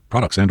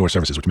Products and/or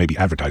services which may be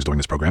advertised during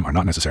this program are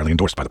not necessarily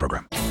endorsed by the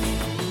program.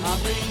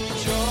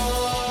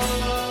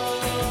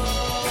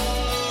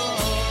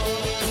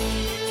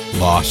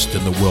 Lost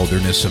in the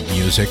wilderness of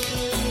music?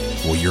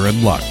 Well, you're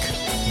in luck.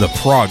 The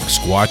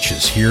Prog-Watch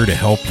is here to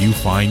help you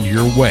find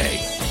your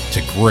way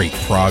to great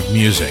prog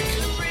music.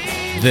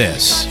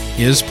 This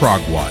is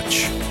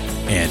Prog-Watch,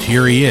 and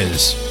here he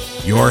is,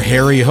 your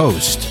hairy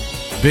host,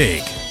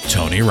 Big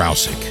Tony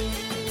Rousick.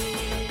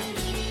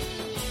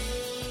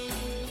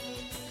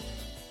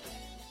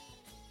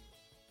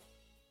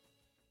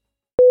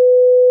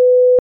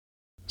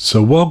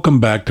 So welcome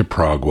back to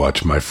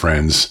Prog-Watch, my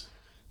friends.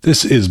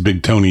 This is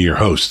Big Tony, your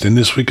host, and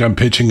this week I'm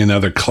pitching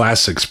another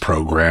Classix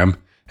program,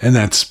 and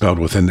that's spelled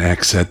with an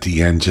X at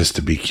the end just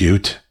to be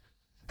cute.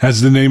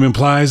 As the name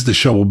implies, the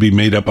show will be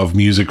made up of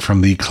music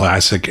from the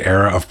classic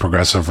era of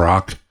progressive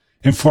rock,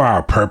 and for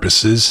our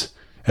purposes,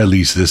 at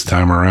least this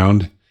time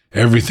around,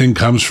 everything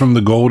comes from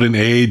the golden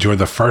age or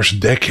the first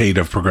decade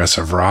of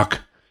progressive rock,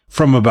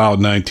 from about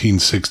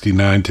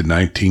 1969 to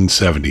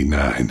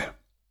 1979.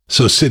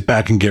 So sit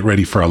back and get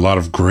ready for a lot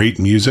of great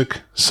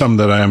music, some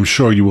that I am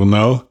sure you will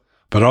know,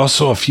 but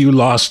also a few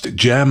lost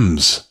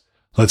gems.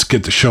 Let's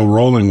get the show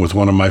rolling with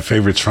one of my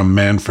favorites from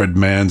Manfred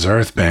Mann's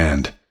Earth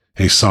Band,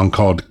 a song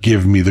called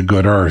Give Me the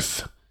Good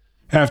Earth.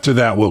 After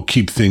that, we'll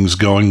keep things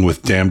going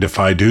with Damned If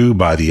I Do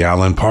by the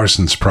Alan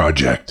Parsons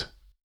Project.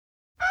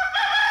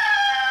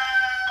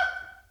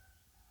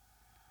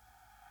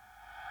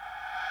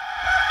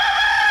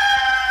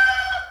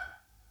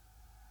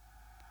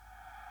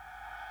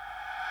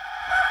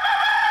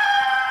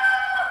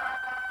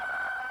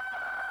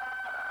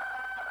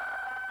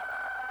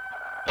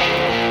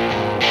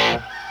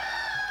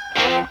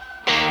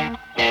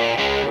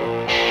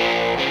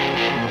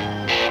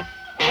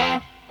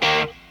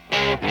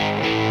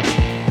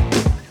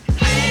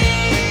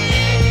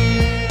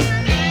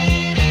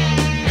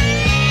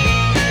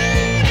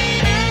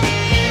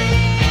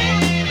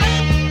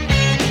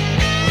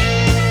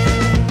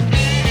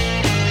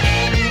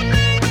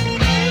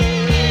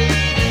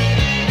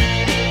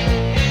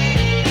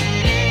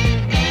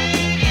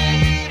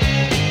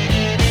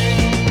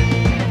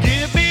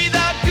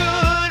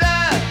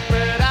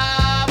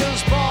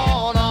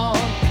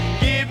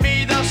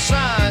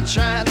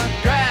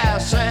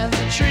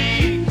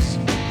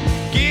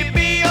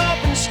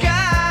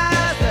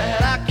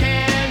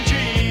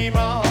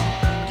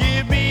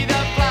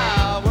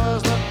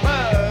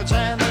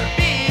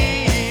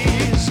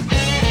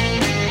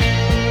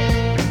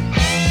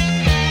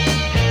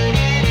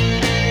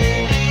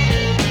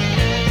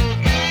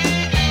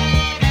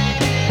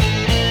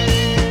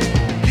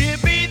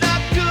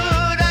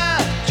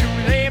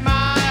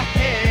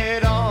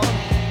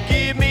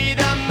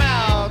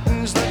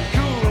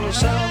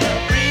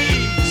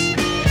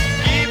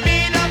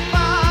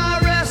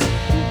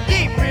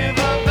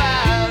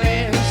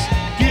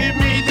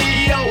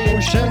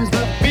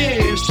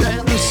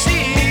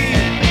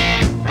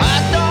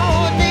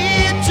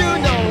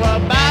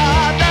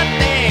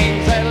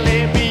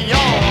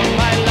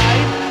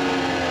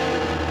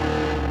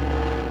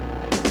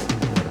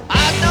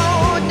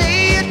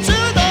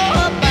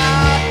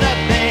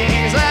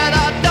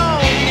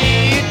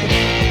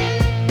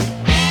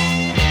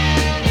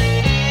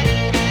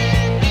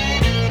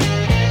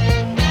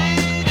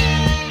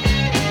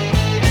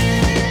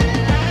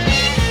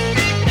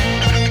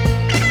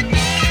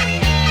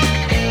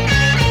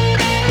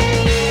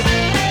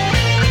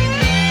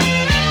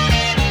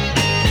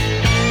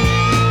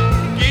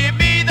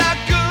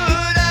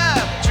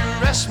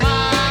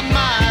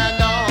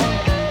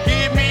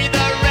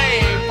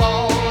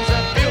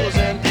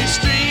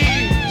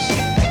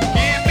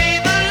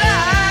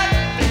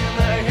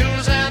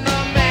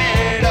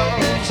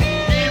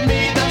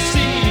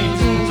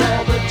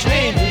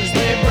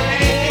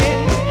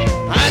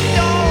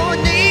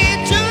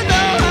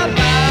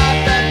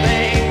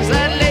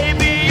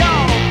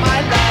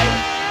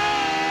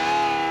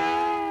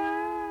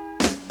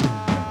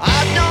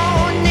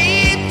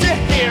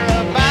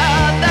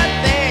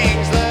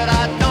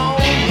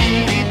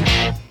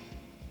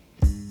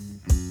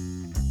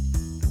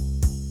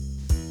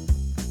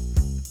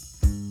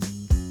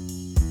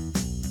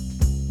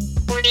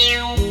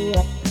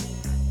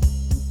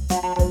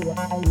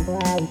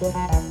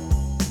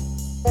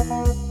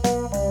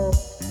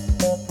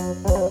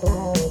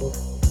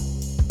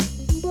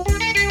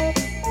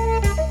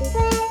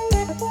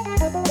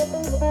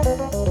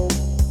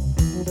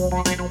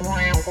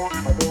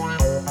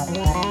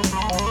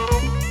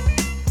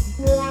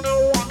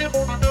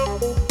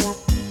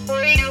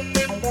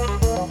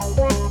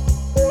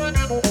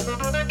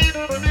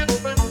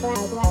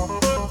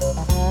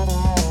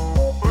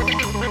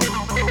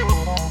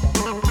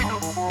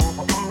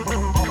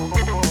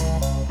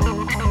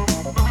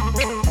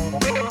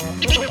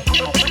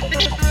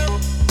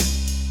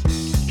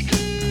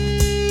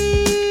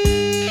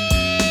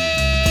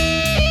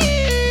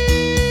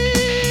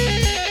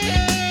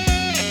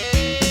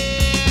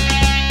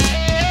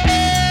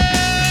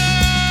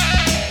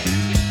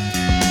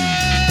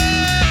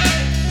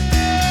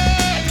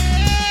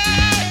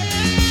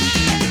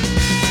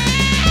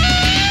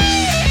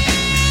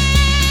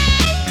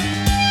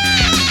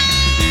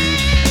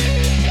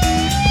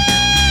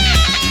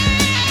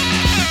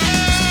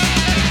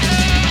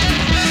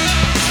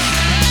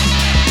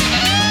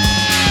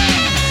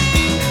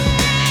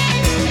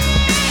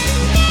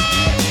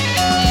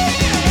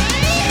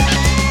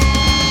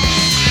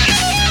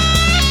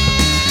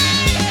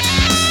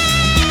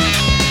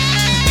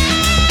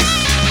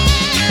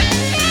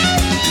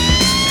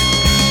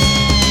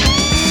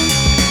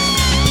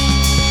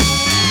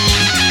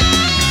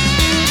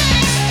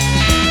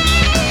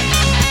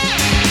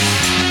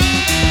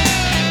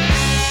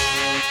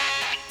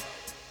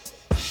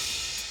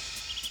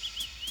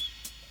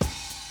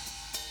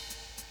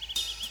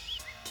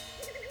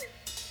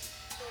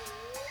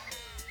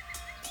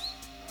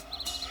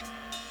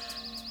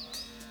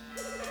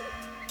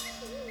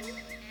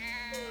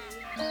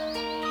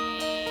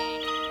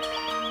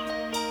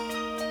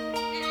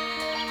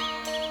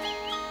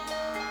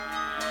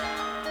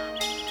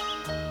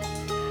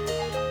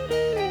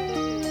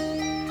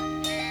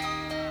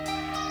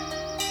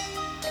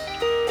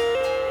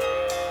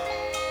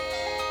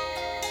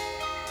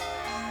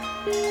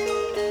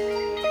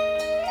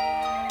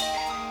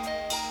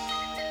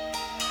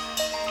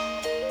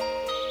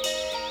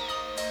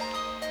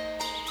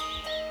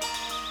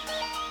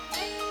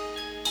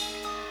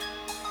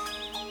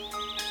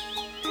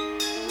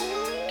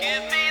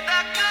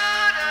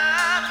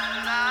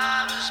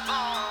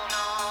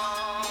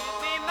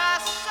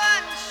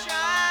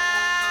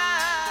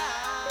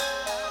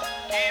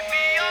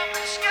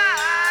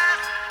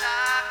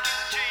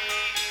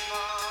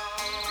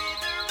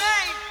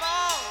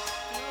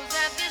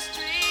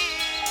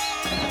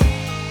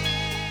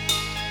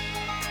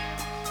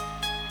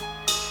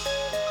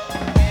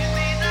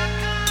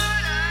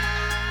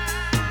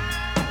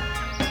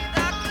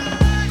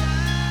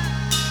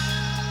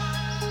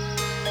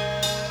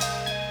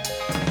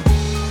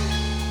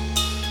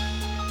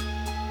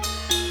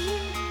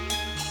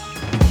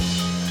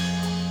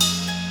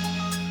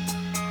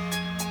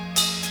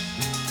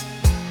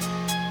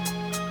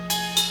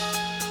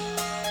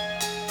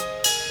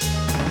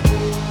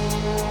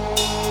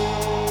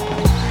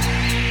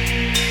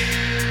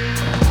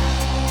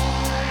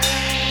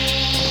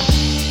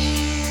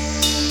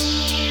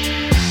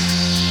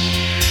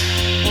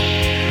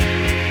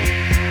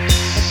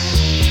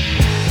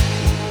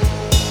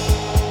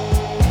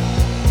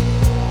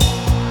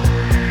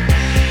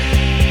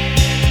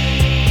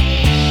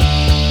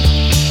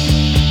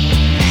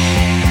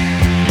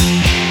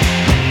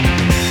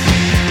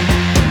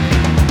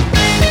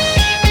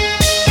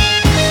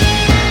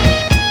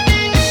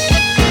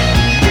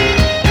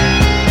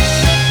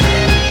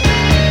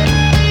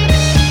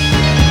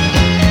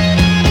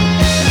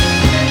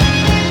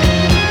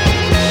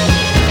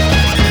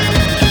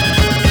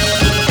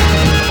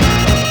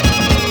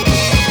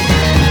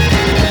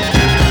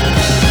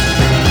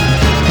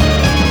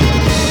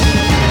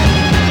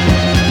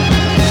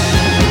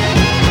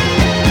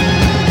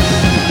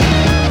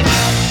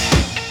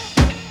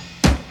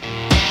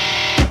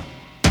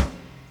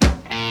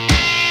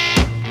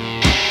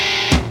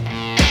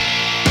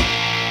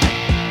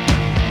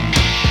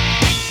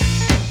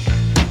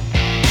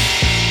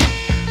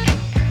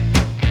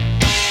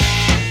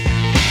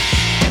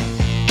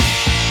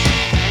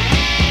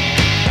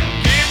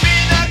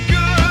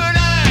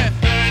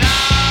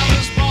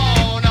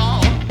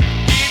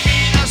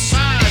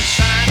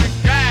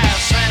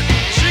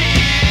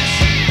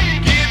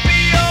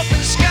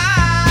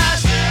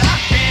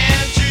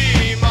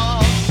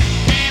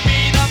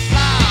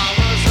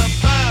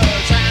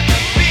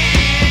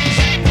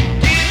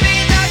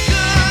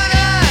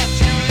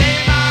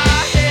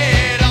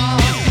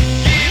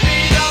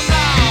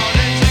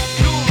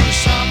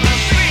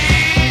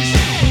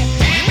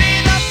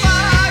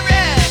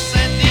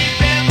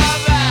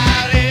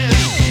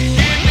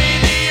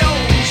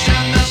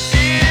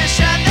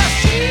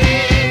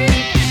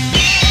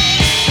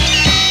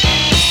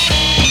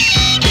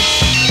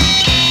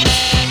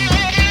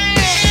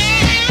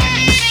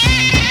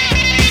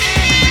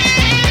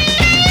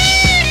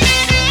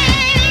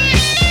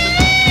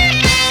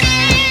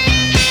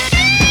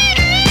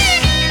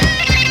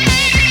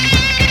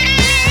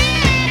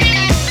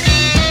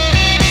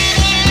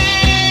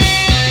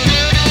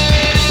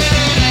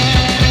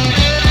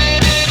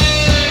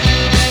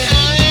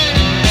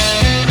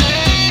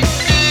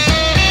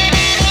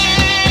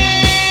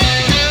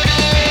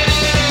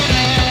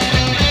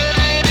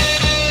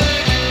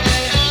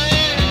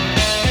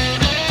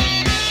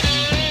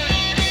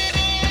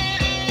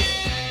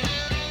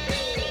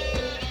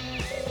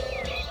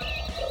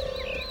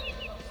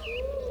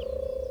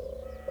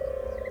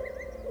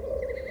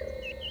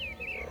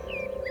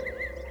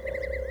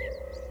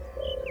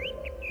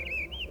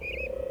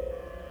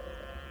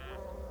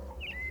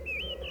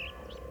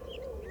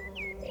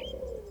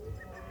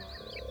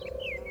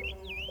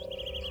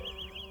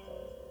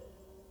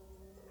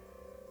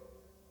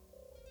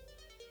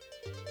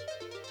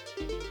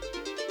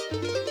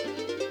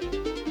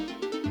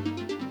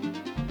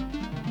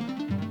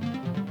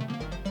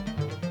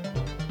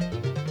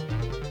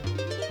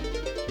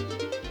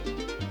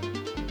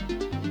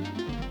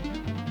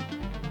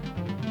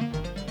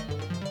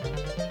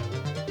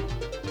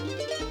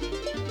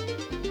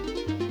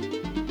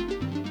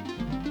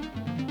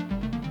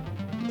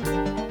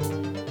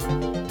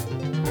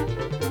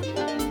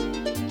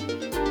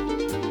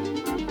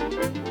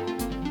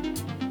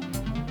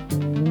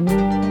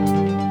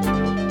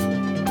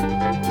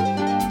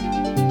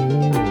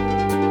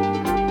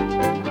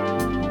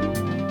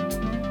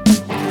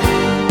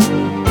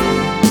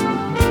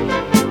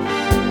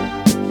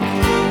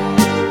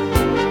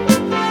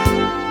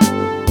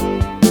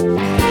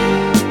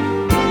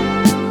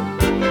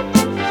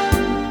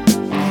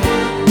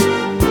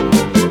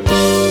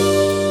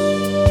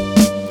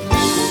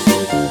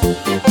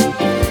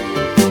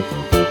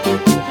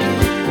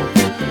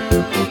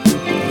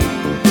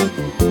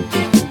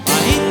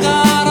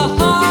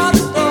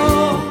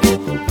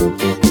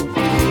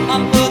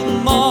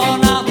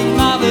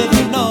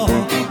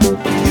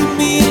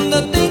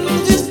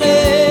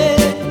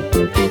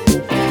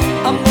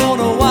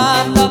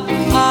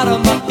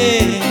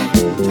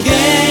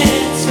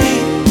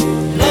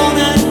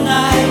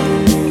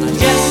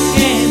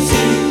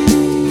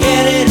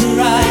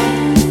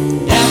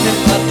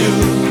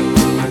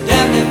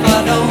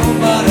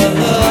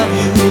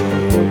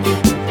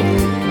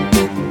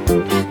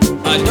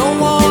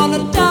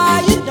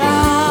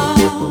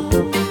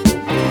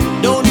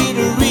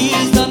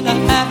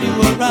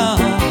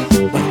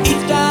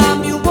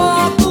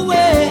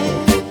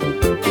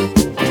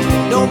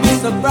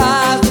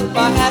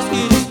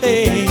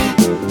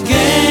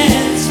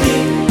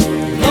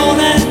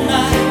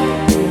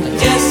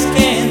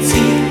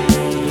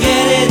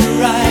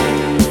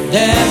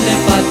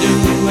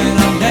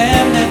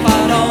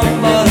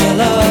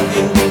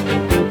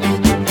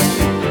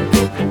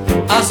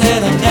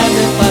 said I'm damned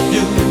if I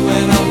do,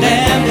 and I'm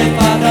damned if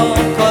I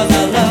don't, 'cause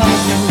I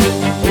love you.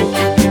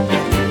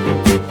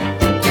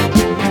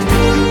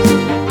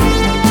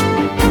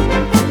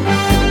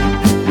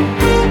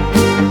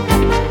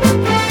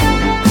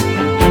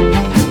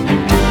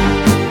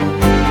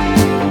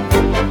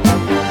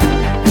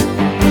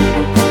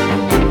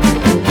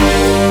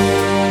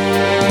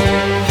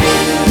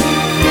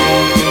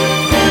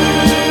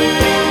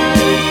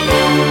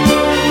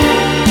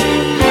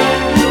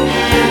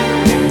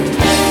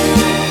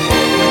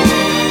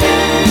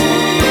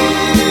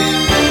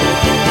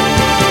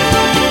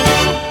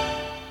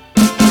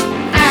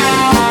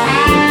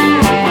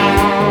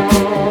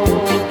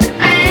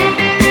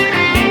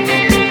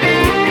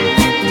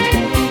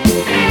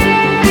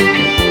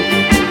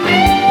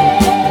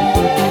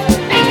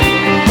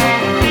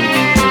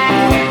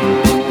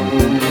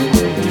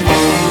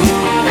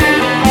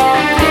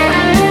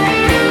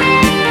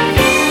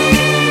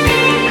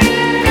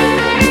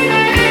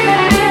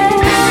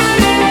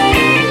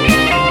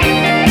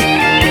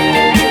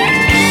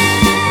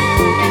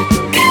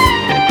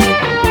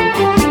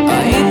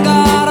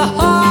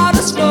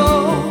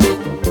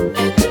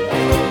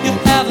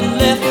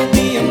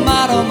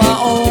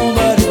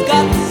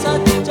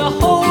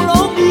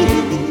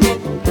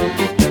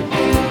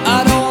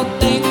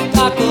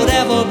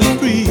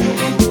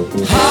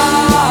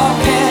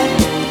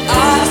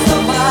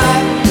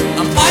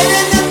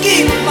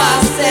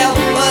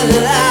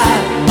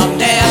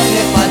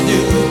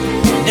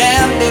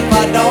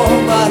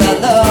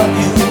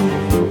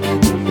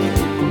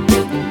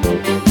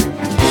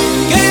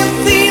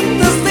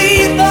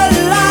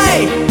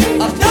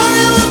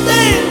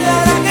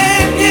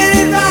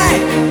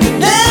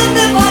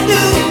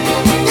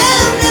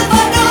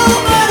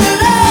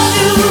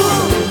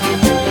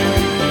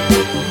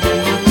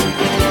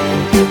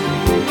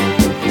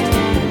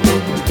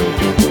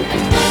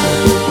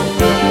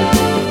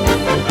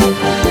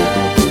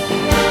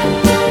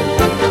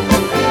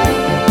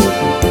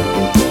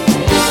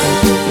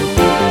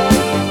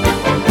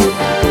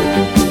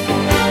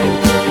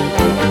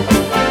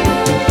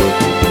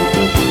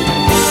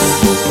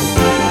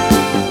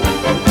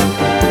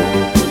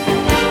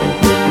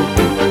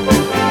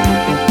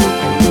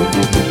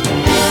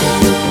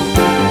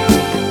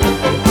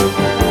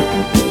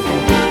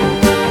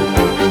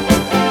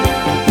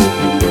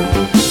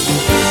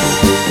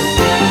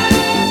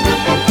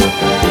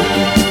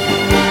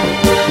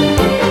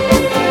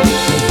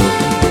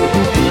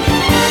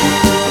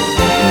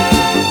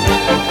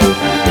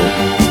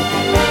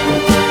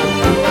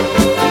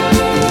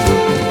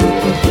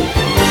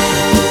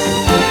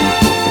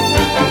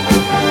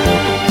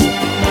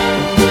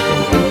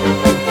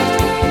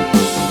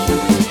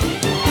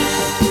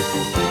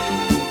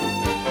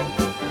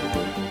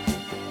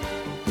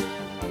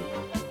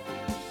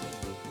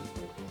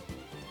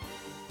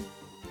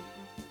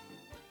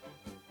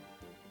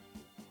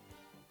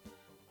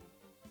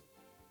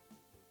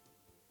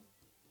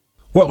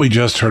 What we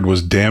just heard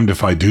was Damned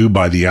If I Do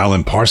by the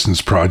Alan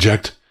Parsons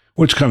Project,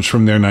 which comes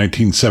from their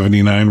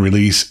 1979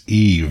 release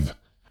Eve.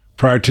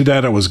 Prior to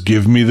that, it was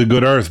Give Me the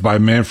Good Earth by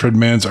Manfred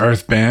Mann's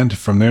Earth Band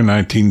from their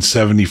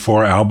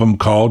 1974 album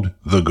called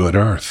The Good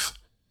Earth.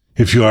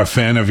 If you are a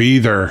fan of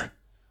either,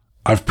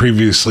 I've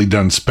previously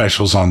done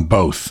specials on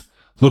both.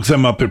 Look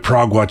them up at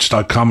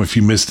Prog-Watch.com if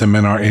you missed them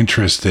and are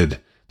interested.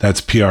 That's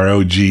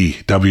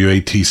PROGWATCH,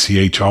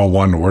 all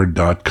one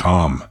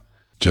word.com.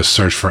 Just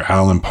search for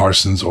Alan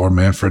Parsons or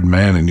Manfred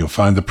Mann and you'll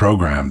find the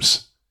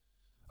programs.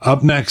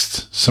 Up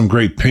next, some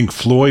great Pink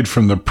Floyd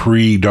from the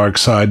pre-Dark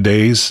Side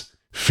days,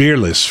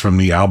 Fearless from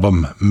the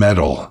album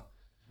Metal.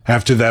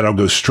 After that, I'll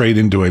go straight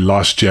into a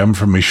lost gem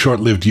from a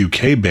short-lived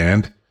UK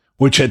band,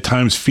 which at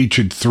times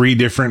featured 3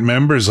 different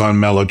members on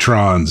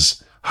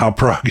Mellotrons. How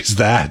prog is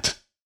that?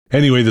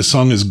 Anyway, the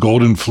song is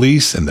Golden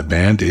Fleece and the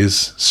band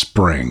is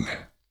Spring.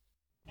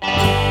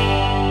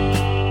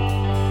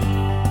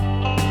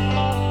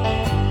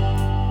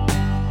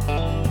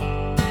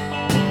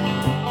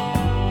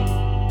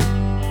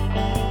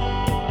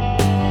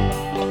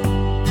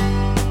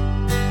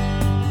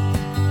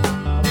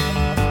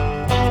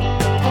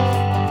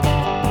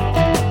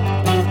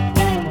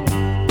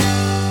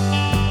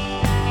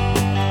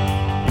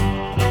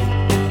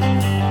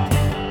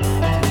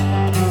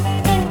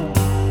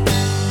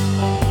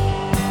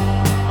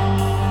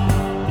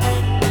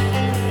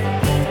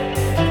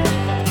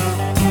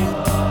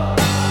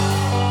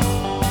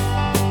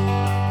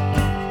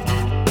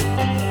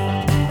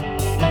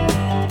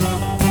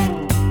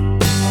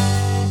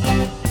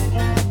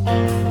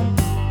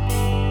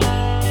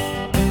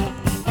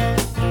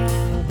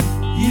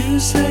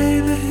 say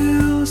the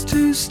hill's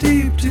too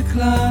steep to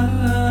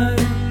climb.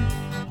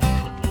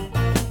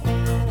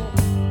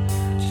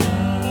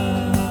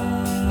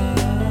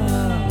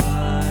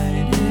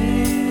 Shining.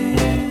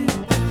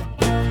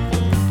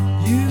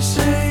 You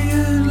say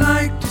you'd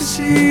like to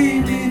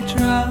see me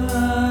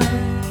try.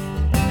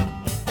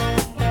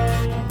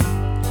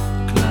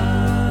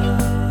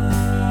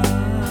 Climbing.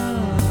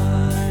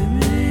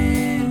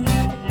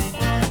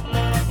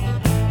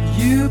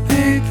 You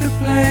pick the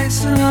place place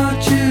and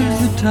I'll choose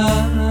the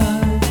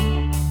time,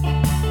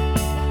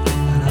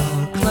 and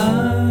I'll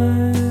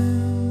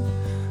climb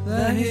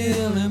that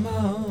hill in my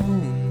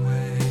own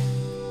way.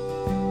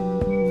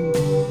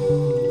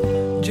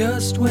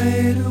 Just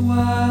wait a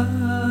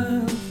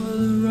while for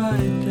the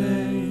right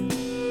day,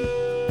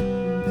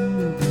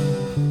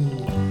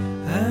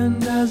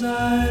 and as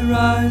I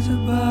rise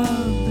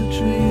above the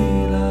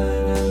tree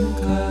line and the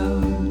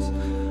clouds,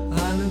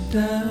 I look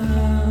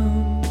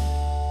down,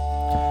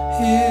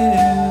 hear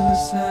the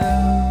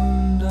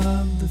sound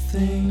of the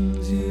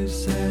things you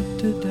said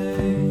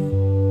today.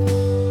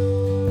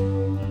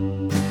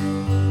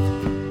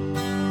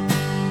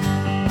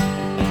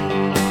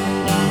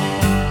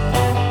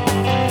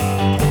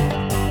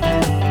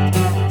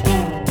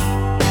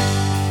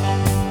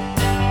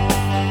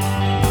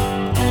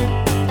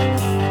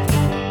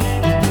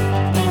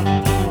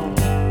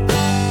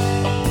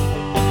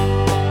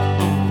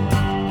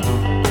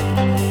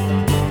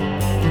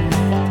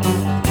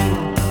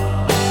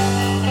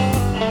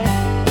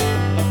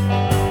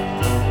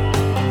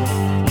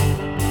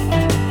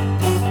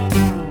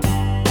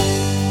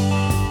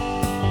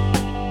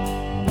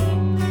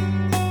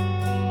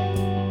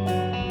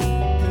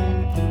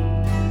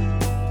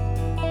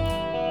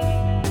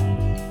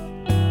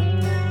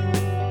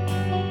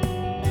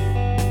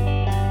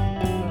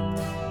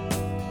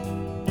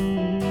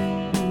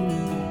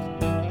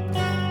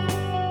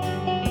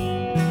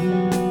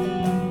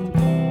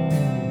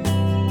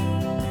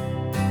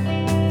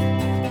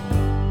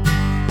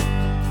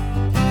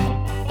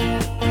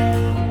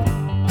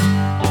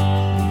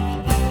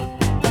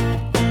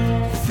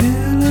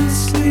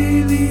 Fearlessly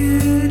the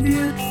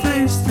idiot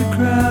faced the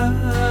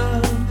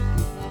crowd,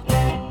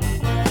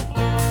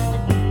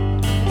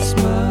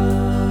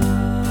 smiling.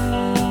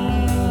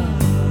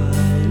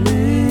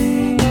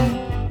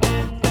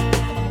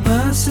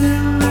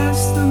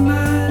 Merciless the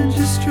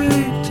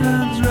magistrate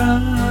turns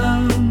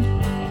round,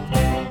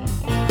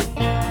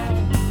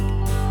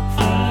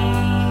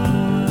 frowning.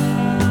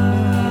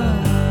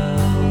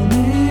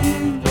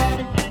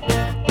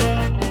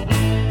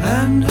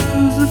 And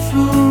who's the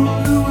fool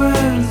who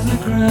wears the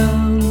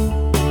crown?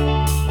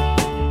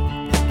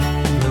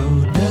 Go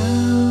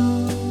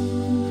down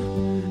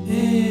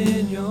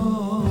in your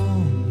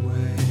own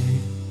way,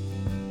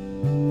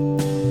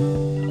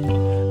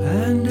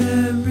 and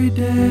every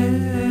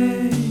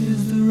day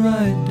is the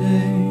right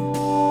day.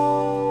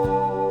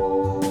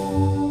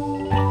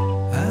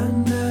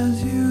 And as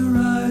you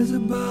rise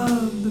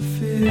above the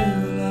fear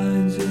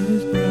lines in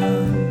his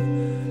brow,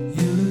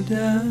 you look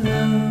down,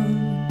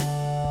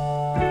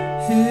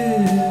 hear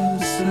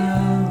the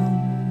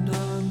sound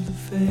of the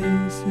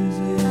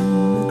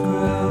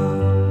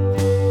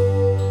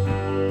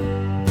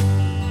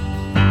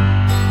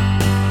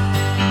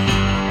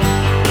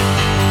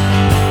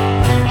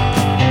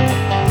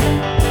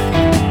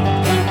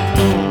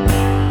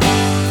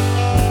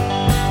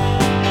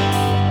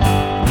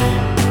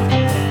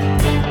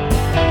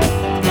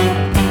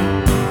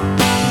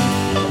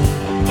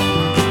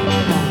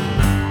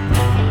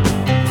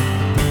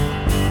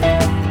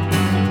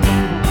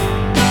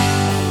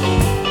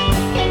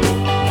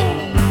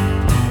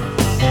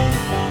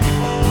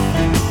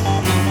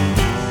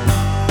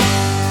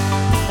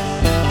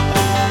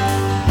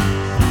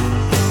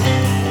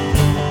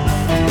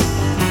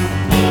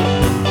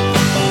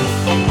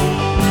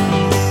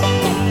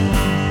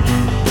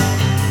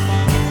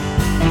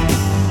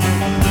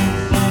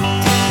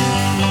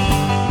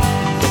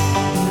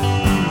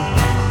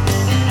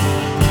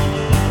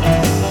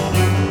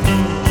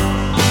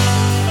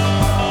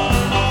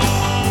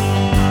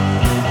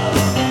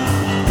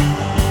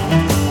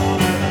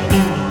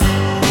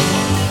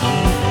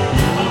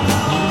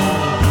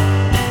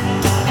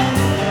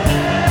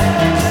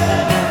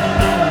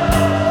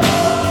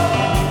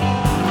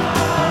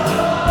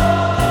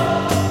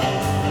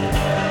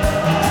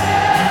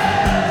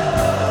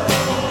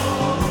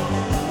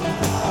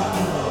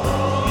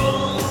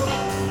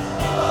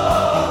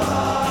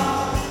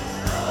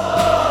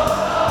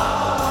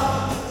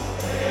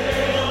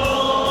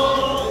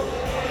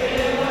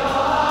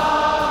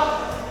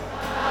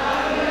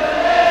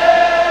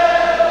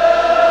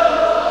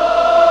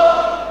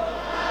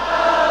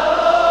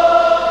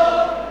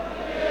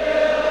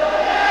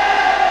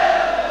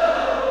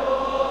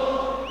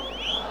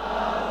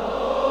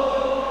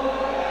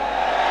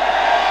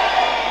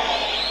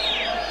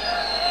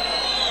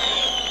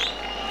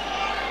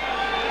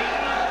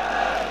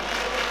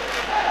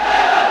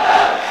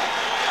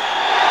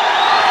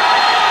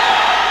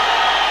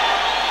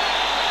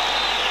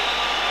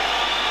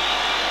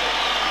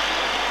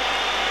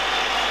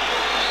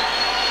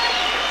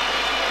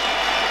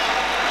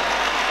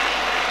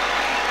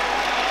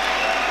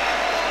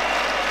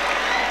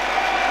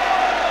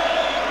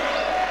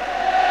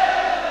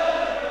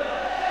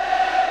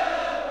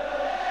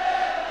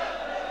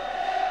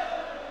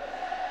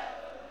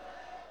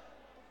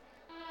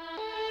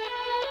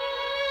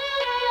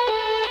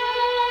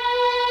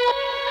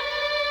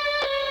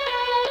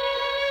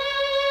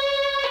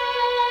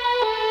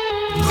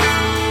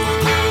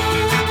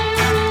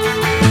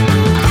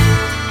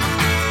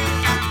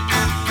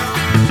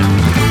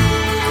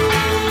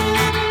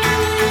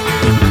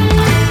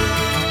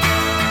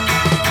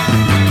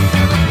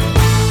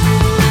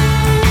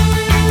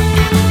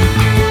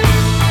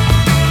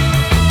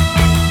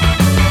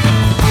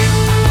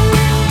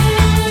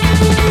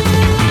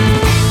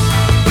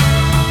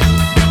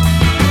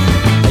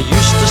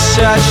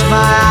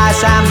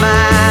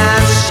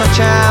salmon,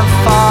 searching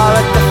for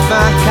a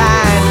different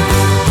kind.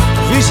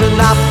 Reason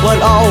that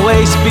would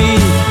always be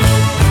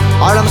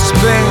autumn,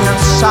 spring, and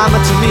summer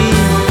to me.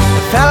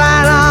 It fell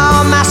on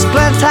all my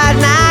splintered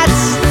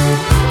nights,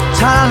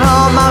 turning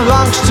all my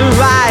wrongs to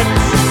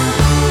rights.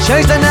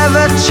 Change the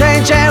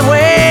never-changing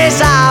ways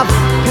of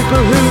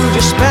people who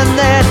just spend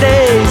their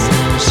days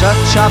in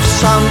search of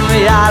some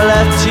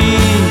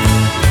reality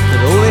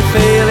that only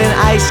failing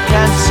eyes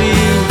can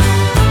see.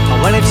 And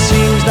when it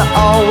seems that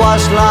all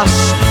was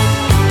lost,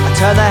 I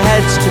turn their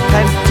heads to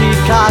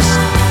Pentecost.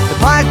 They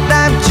point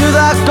them to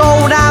the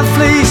golden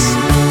fleece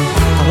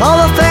and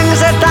all the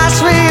things that does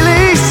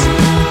release.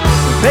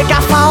 Break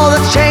off all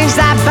the chains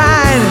that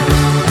bind,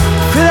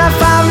 free them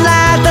from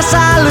their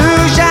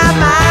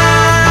disillusionment.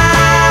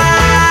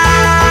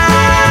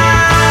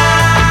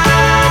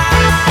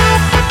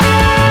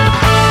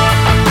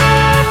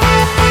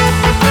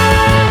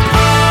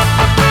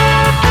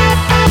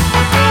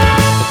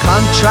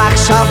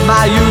 Contracts of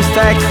my youth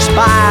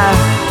expire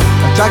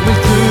and drag me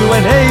through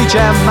an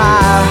aging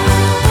mire.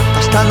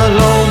 I stand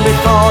alone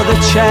before the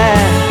chair,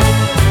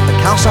 the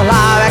council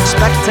are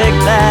expecting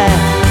there.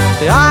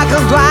 The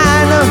organ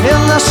grinder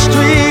in the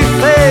street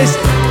plays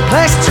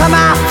to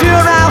my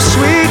funeral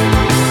suite.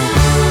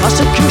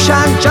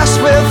 Persecution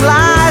just with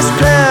lies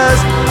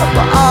clears up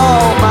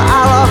all my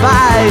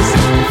alibis.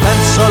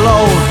 Fence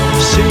alone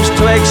seems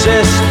to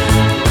exist,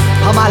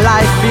 all my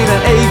life being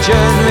an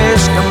aging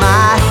risk. Am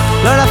I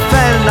learn a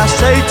friend, I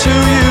say to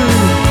you,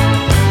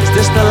 is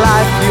this the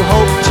life you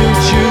hope to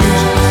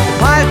choose?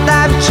 Point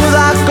them to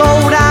the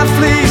golden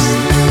fleece,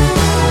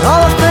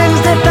 all the things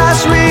that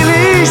does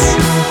release.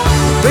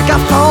 Break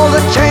off all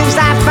the chains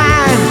that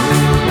bind,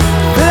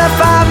 free them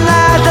from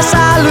their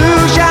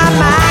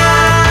disillusionment.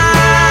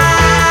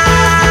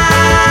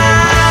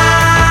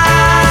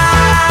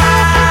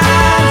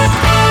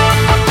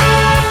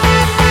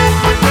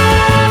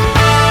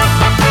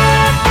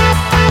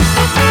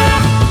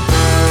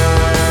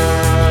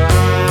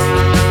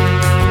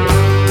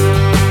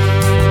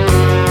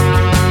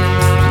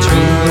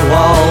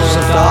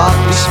 Dark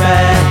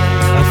despair,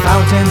 and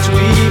fountains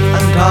weep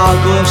and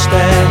gargoyles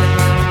stare.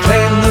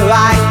 Claim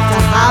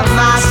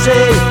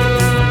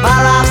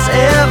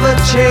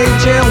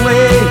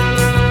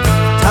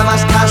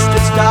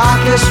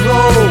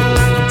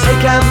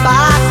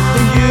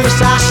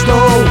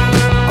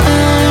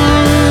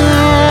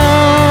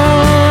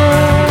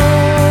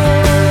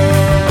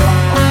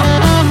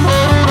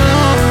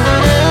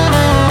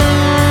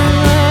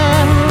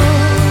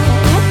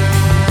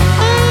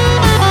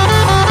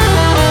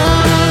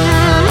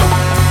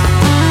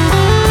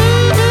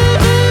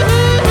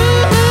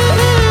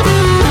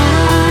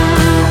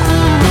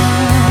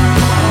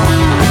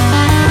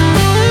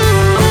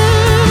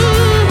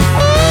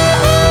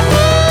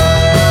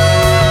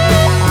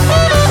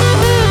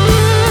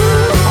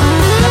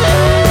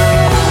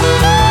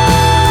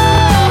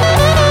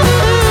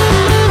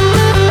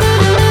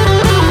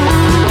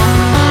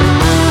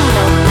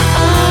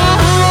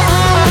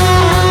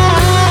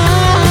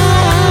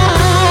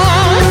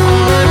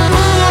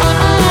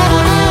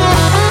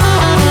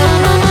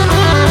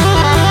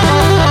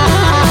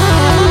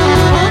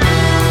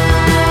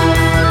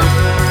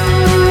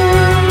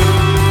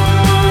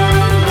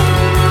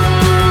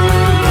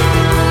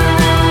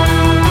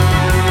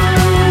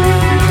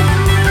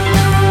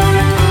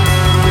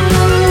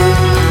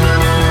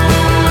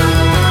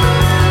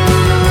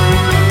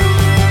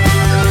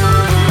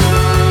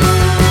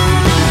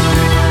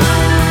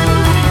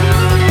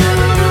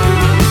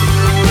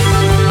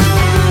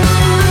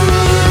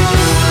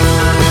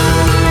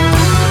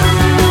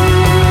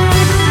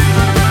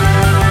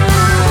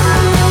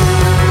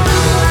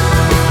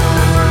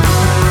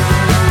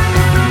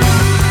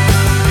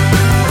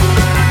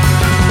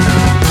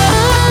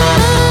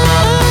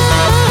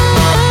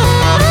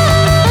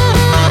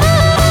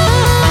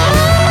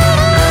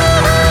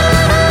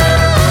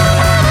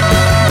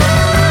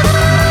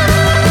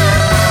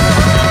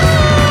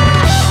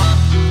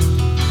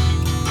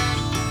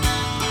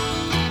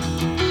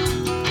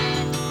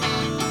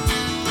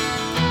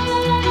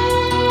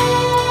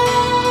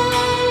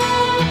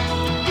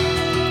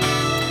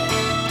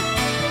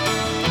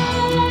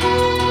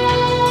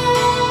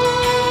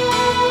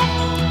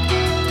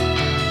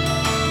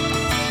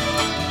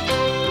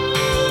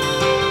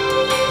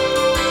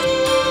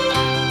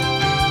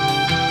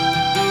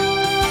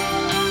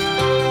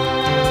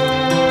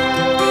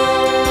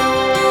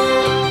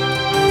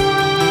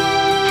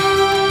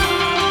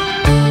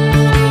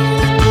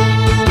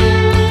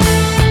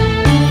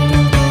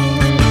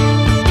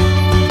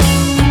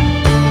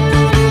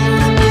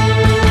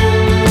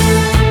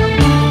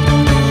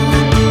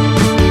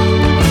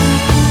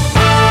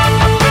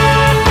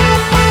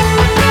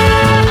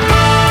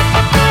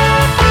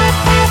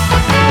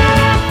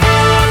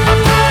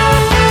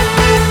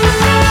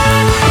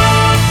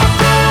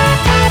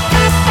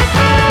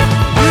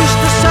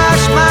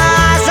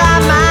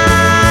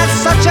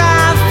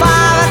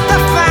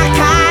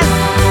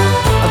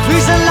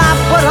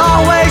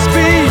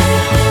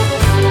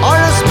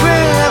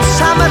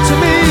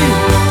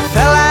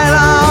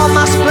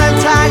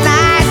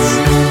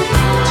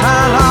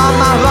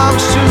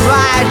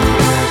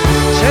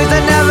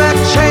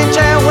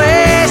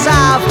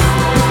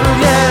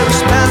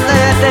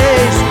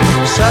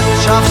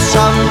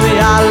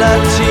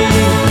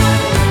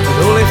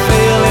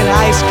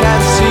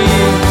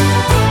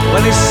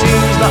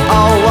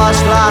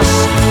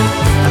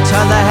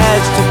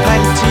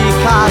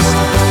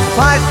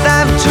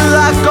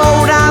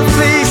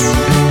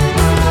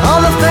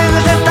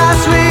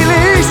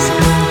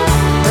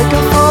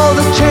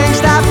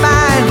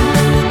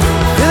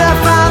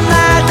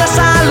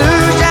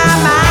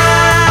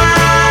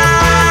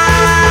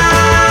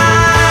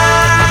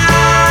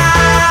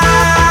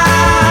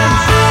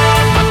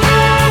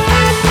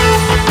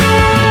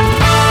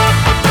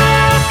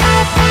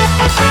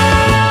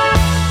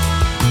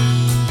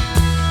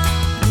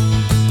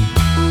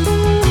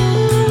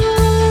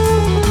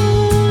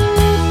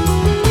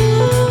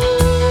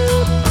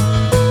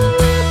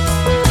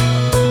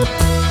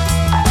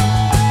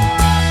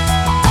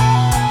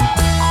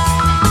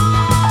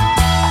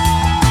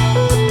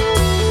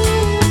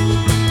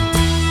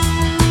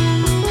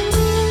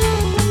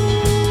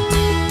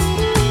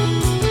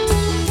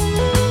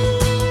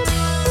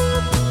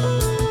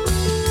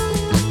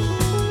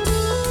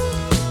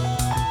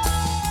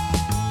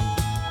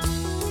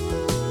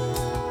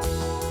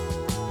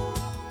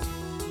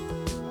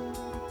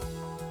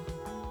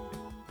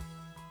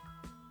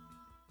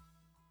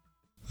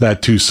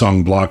That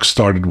two-song block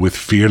started with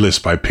Fearless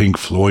by Pink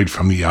Floyd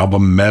from the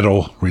album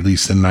Metal,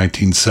 released in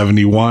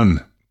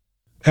 1971.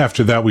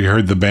 After that, we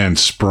heard the band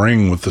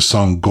Spring with the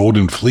song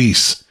Golden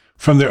Fleece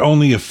from their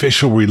only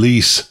official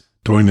release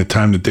during the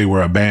time that they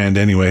were a band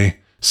anyway,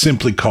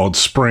 simply called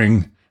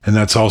Spring, and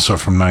that's also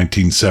from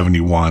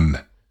 1971.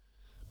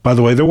 By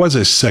the way, there was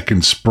a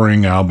second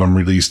Spring album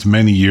released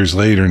many years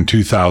later in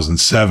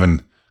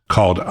 2007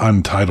 called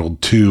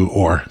Untitled 2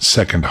 or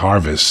Second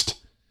Harvest,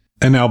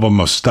 an album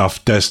of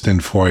stuff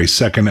destined for a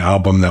second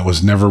album that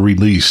was never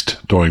released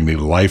during the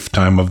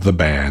lifetime of the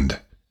band.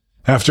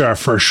 After our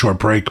first short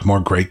break, more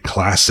great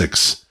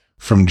classics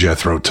from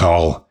Jethro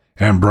Tull,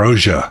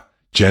 Ambrosia,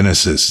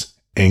 Genesis,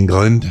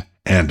 England,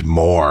 and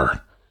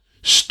more.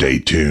 Stay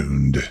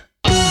tuned.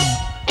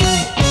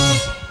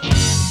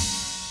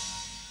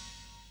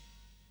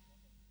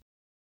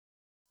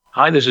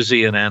 Hi, this is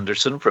Ian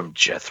Anderson from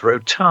Jethro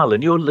Tull,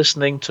 and you're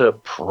listening to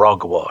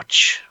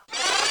Prog-Watch.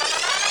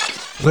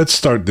 Let's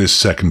start this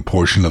second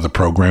portion of the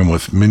program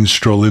with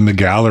Minstrel in the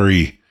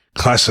Gallery,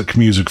 classic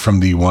music from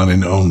the one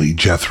and only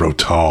Jethro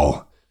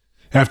Tull.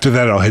 After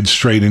that, I'll head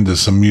straight into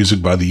some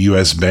music by the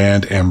U.S.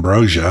 band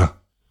Ambrosia,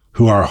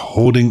 who are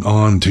holding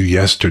on to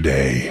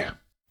yesterday.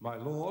 My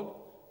lord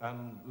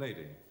and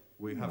lady,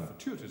 we have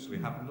fortuitously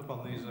happened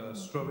upon these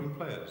strolling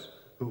players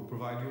who will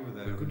provide you with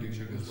their good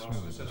tunes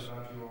whilst you set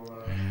about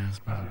your... Yeah, it's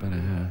probably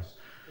better here.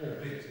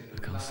 I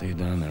can't see you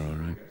down there, all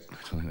right. I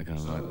don't think they're going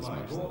to like this my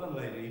much. lord and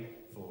lady,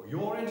 for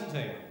your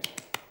entertainment.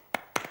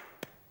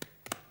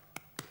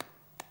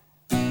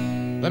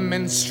 The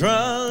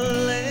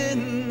minstrel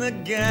in the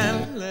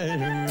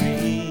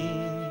gallery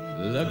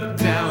looked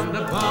down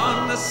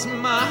upon the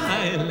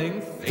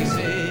smiling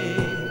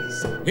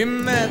faces. He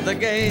met the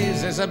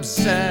gazes,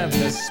 observed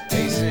the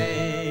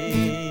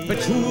spaces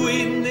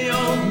between the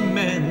old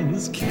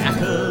men's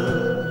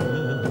cackle.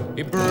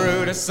 He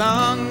brewed a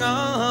song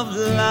of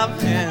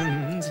love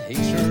and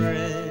hatred,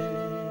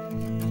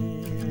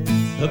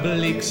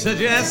 oblique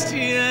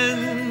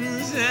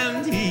suggestions,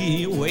 and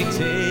he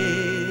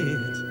waited.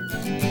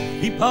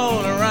 He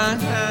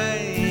polarized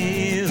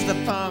the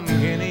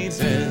pumpkin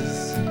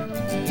eaters,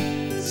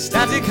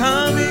 static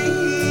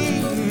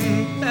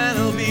humming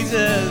panel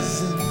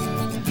beaters,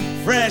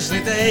 freshly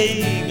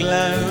they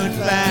glowed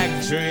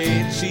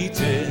factory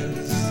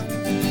cheaters,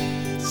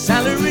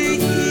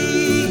 salaried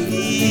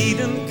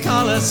and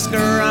collar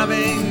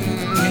scrubbing.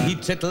 He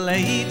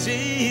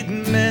titillated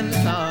men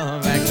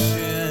of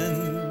action,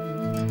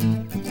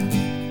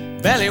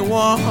 belly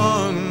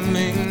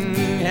warming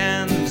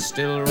and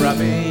still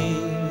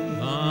rubbing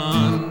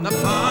on the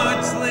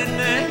parts they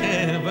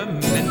never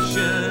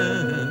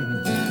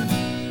mentioned.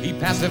 He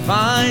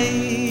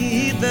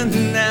pacified the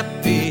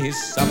nappy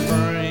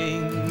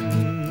suffering,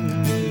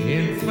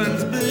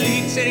 infants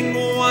bleating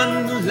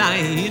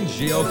one-line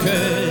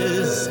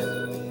jokers,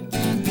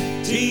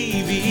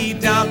 TV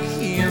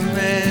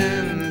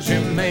documentary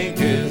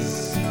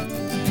makers,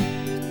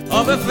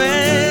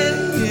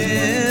 overfed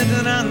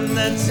and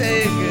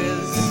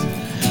undertakers,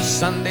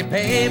 Sunday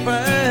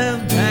paper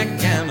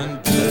backgammon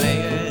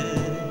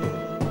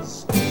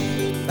players,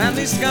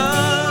 family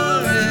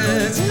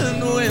scholars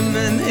and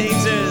women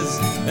haters.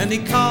 And he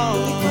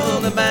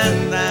called the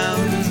band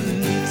down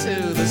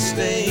to the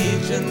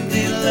stage, and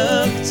he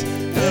looked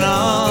at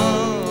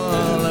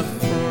all the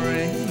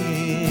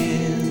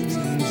friends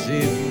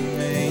he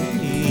made.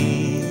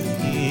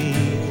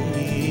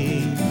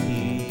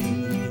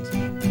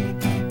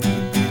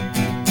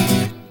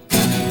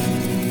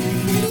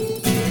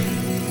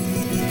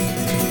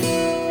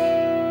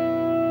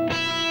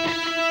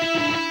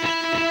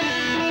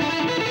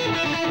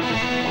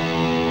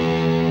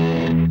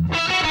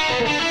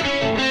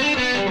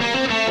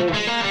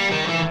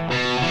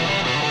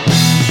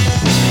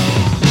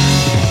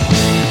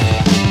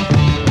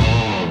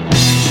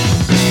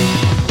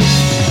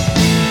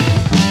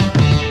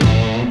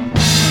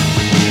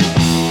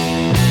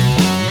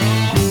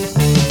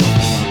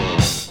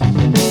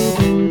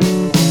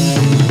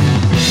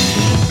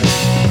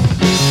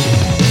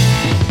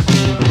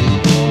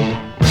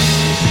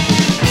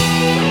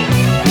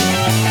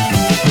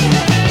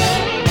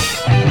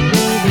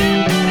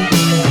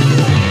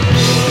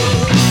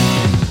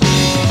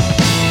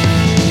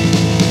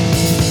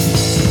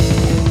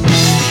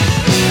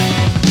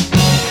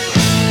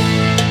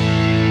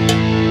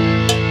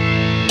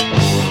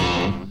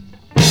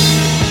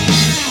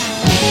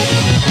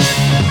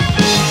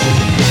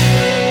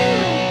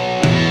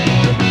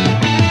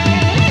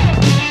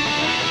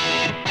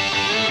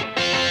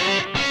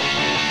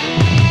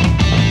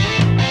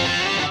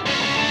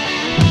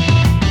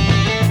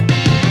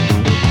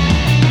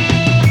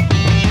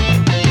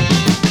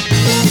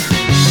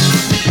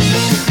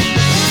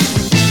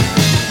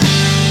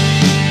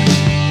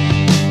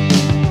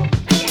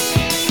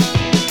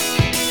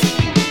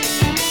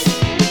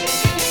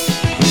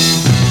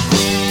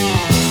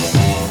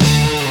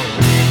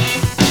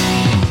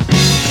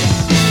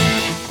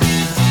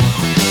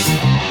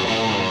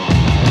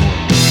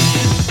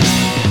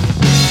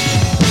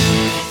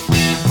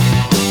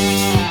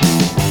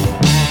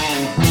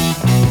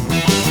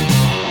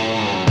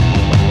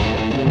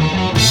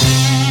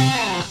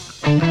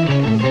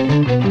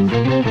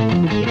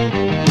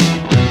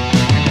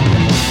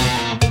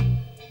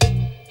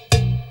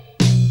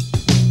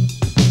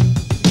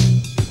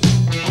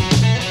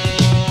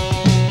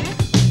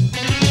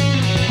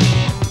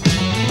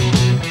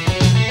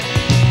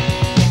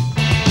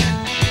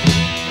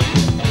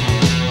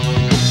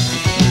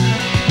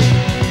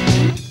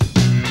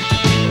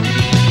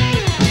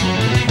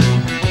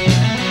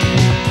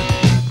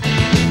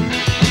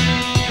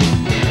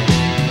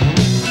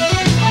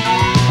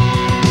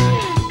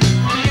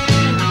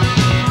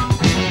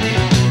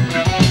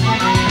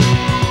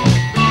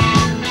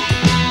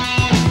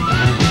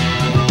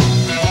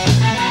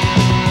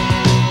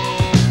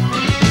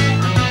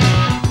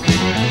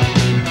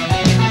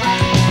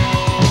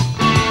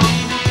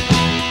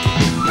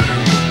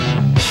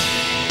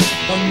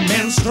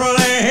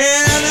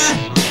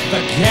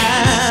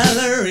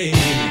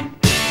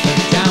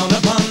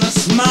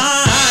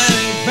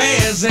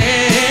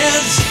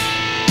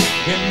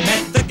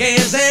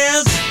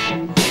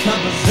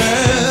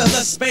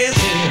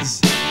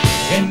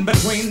 in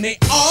between the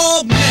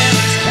old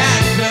man's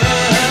cactus.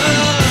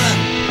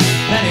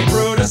 Then he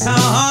brewed a song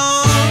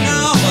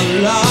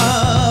of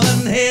love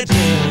and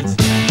hatred,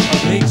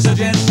 of bleak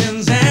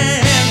suggestions,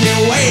 and he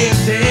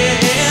waved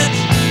it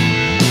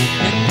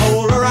and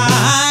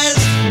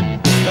polarized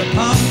the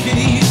pumpkin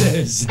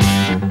eaters,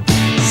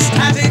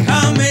 static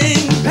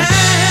humming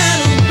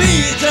panel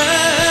beaters,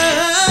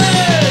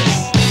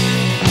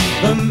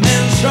 the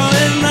minstrel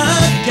in the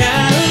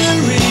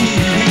gallery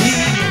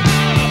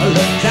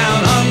looked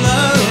down on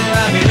the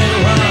rabbit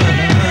run.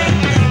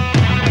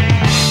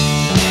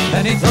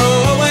 Then he threw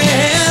away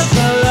his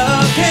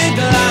looking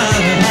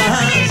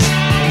glass,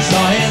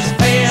 saw his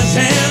face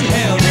and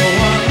held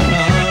one.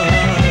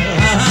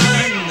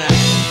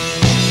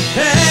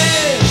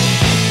 Hey,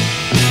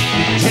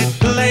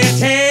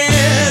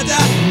 titillated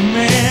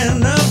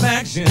man of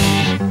action,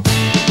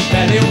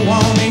 belly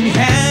warming,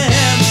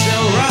 hands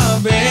still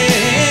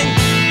rubbing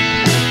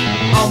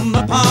on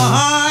the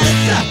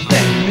parts that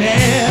they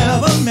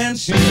never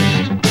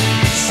mentioned,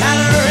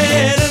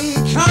 salaried and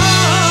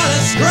collar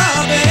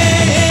scrubbing.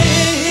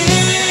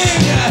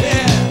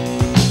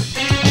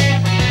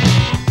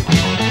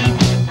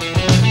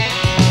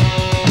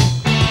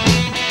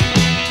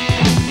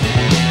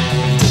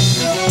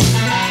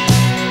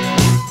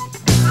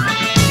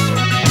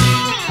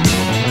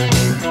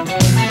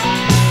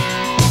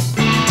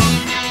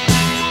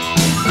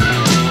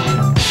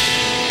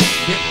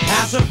 Get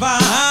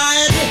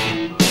pacified,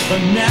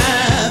 but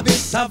now be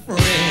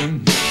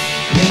suffering.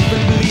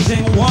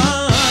 Pleasing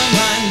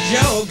one-line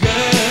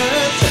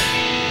jokers,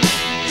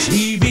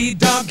 TV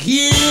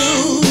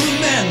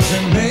documents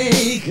and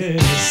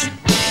makers,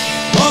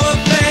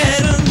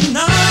 overfed and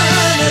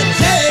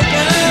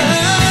undertakers,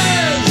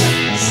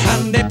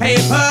 Sunday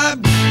paper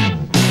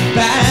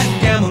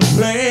backgammon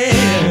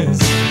players,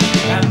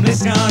 family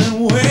scarring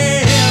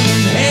women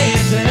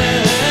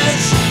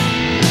haters.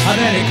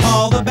 Then he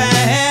called the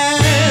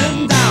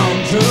band down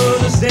to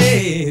the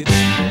stage,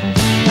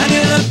 and he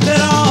looked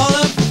at all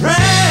the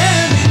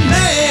friends he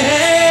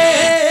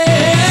made.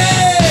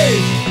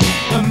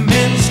 The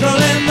minstrel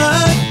in the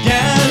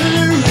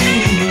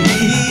gallery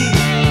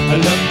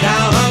looked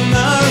down on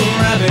the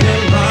rabbit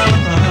run.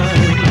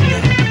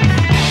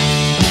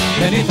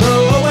 Then he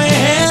threw away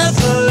his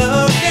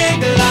looking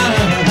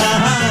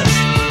glass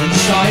and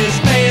saw his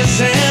face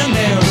in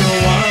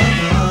everyone.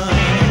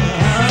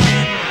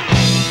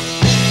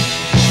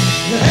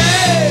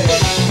 Hey!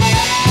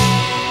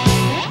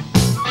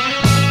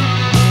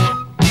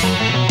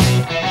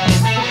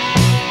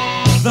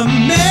 The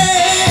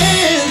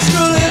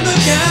minstrel in the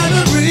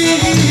gallery,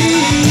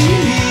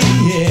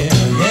 yeah,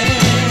 yeah.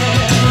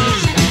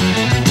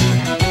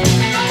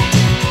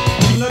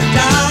 Look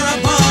down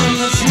upon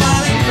the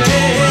smiling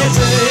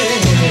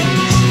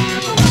faces.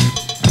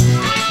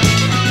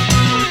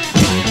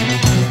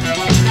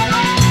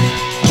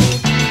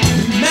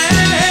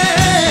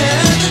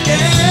 Man, the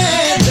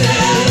gazes, yeah.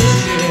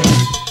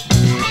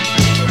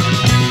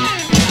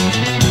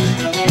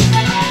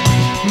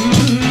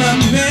 The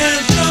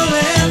minstrel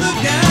in the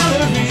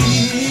gallery.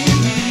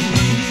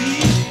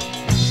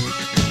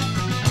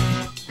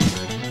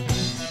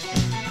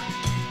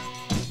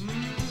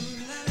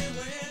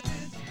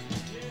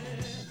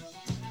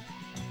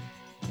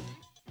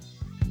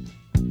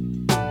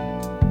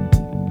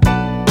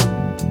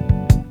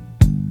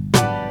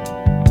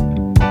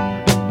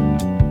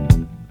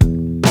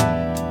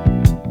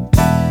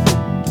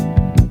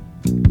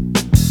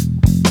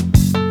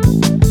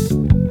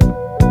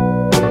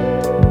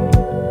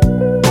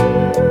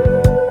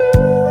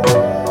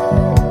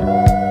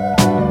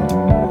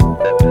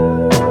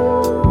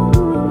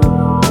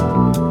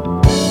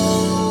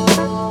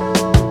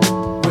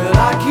 Well, I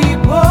keep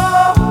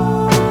holding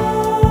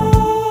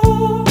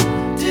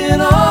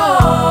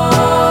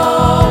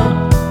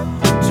on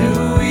to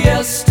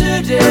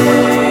yesterday.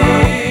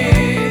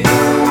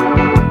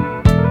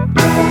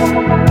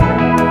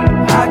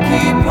 I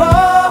keep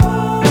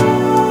holding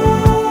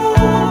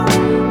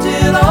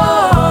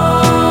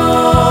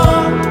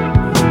on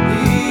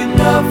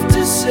enough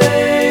to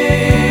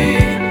say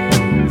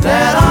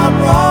that I'm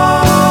wrong.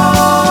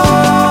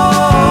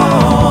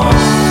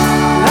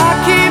 I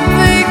keep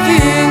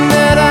thinking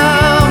that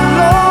I'm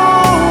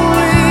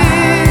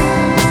lonely,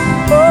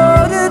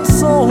 but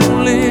it's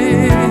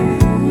only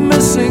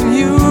missing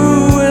you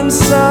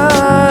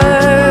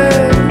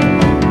inside.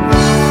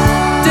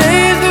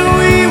 Days that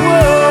we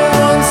were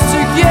once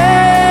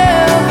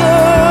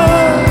together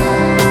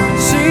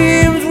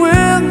seems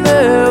we'll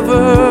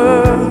never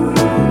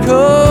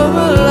come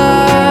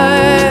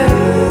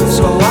alive.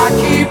 So I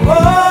keep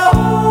holding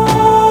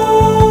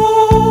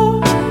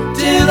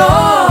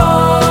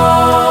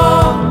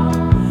on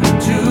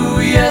to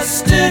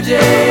yesterday.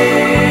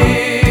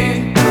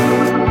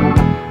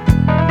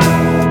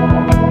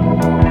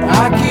 I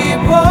keep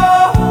holding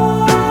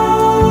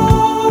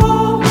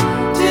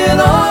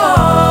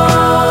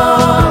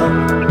on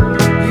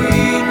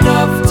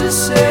enough to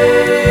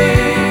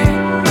say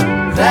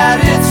that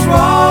it's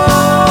wrong.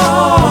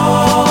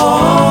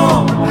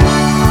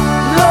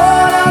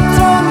 Lord, I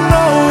don't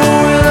know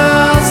when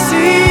I'll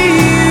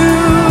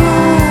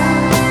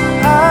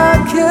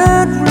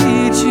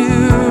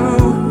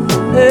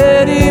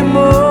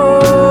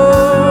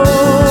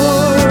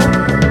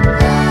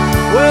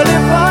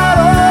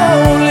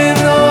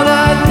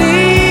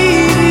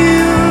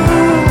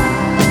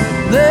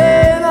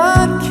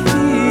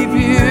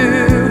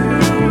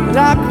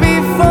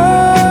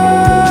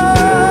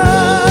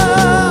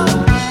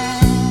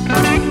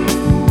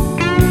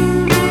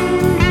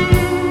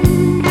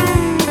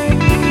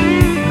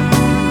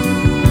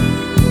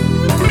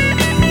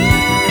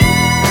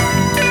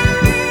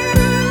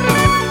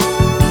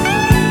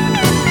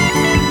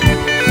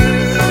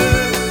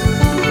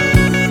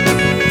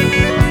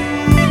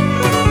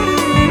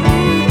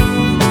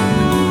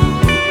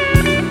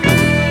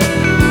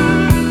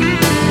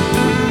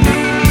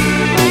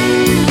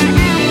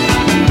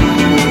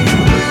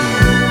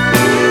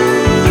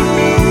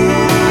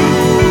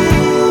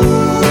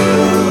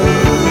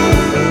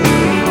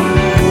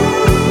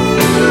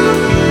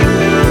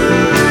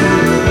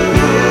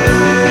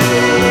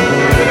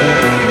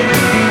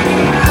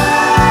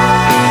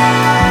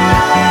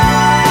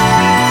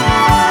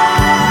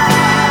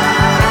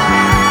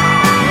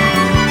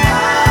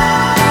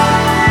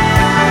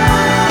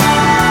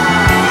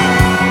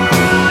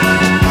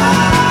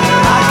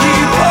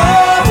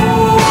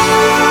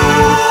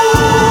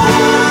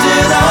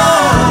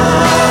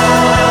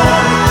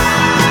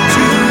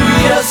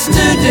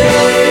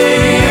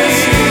yesterday.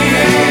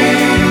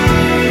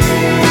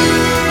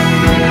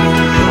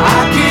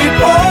 I keep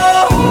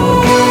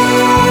holding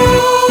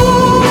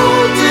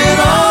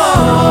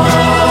on,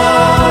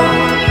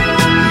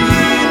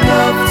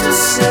 enough to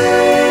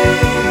say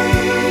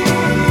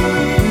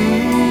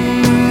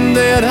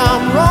that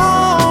I'm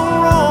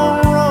wrong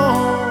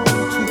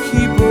to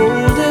keep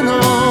holding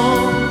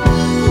on.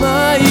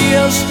 My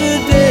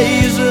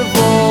yesterdays have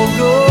all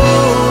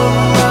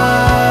gone by.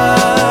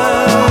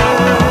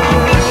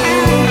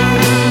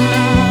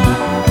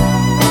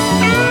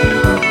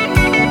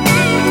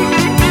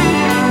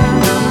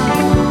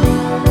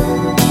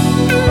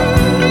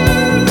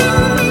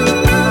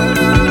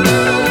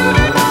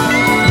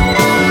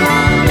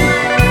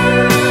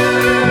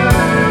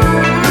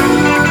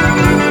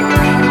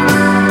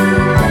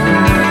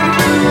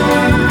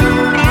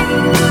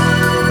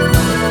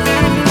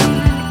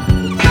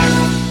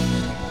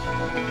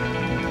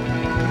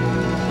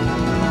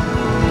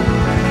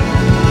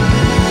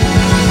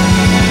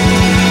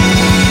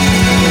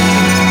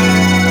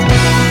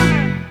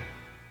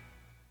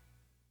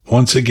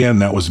 Once again,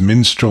 that was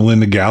Minstrel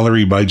in the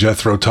Gallery by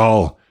Jethro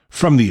Tull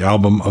from the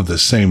album of the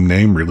same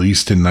name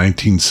released in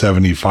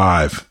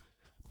 1975.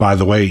 By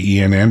the way,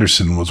 Ian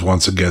Anderson was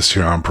once a guest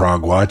here on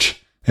Prog-Watch,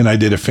 and I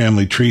did a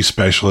Family Tree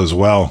special as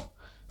well.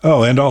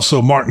 Oh, and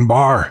also Martin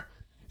Barr.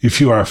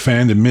 If you are a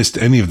fan and missed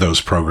any of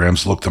those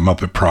programs, look them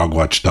up at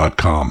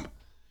progwatch.com.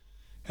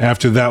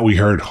 After that, we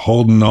heard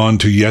Holding On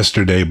to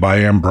Yesterday by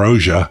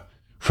Ambrosia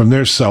from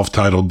their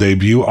self-titled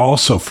debut,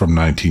 also from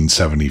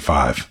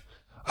 1975.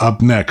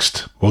 Up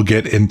next, we'll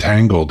get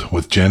entangled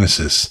with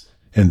Genesis,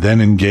 and then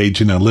engage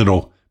in a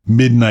little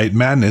Midnight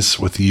Madness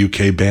with the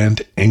UK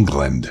band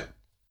England.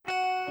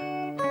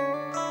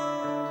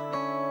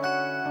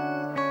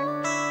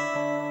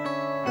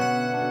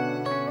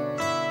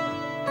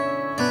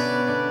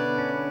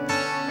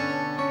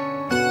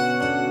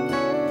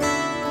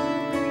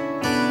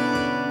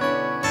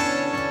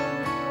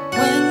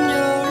 When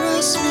you're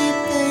asleep,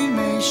 they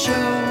may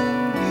show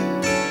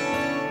you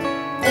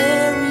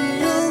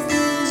aerial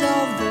views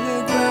of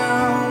the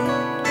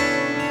ground.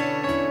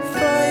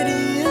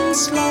 Friday in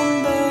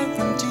slumber,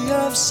 empty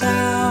of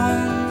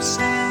sound.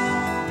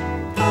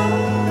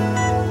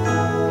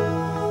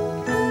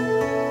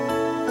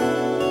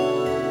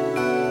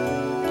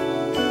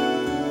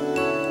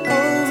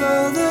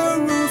 Over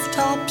the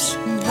rooftops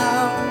and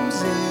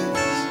houses,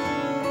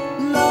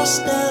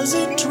 lost as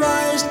it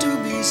tries to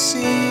be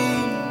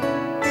seen.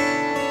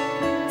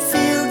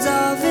 Fields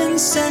of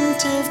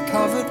incentive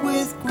covered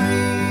with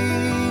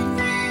green.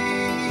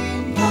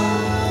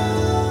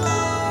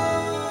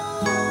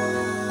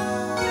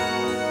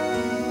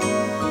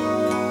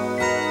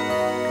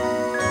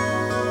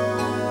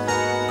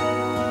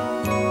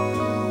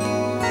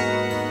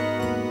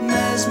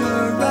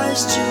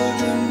 Mesmerized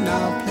children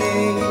now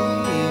playing,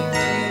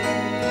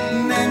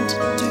 meant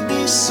to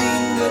be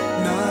seen but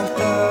not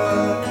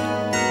heard.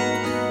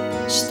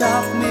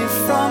 Stop me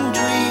from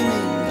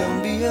dreaming,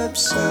 don't be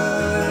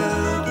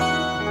absurd.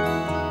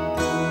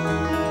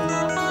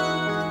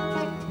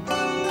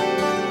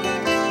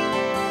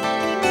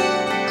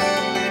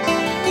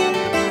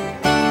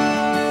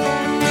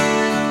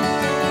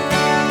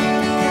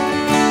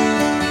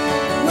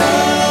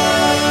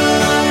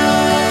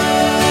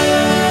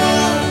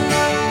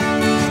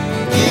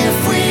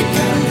 If we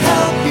can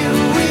help you,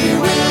 we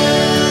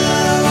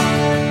will.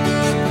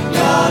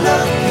 You're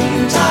looking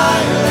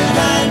tired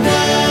and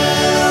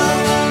ill.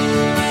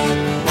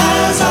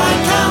 As I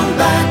count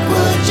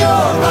backward,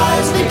 your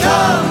eyes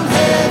become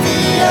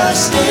heavier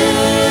still.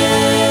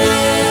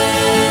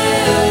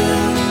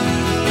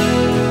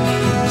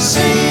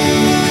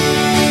 See,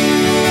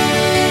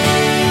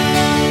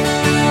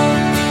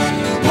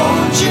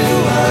 won't you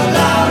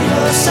allow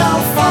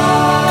yourself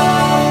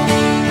fall?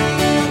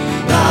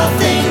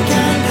 Nothing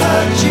can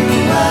hurt you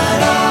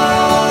at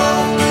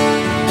all.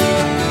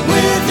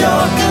 With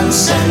your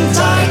consent, I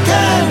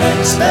can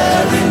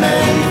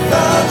experiment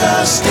further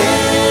still.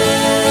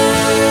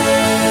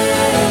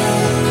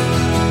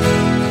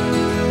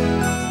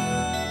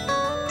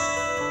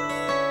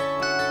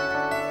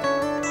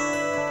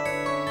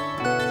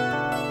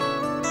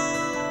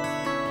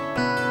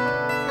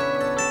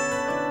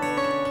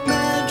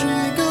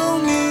 Madrigal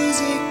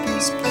music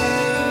is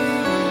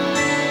playing,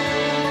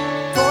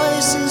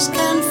 voices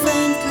can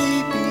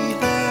faintly be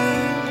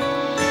heard.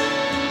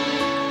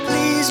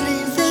 Please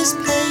leave this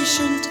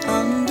patient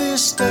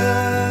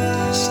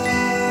undisturbed.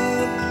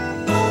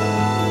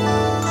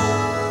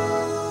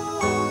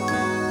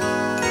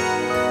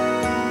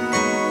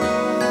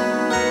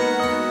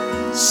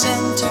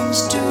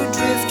 Sentenced to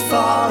drift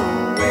far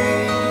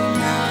away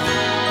now.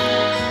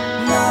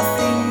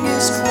 Nothing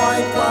is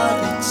quite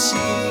what it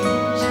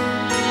seems.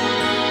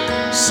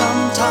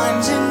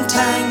 Sometimes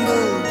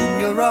entangled in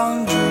your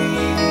own dreams.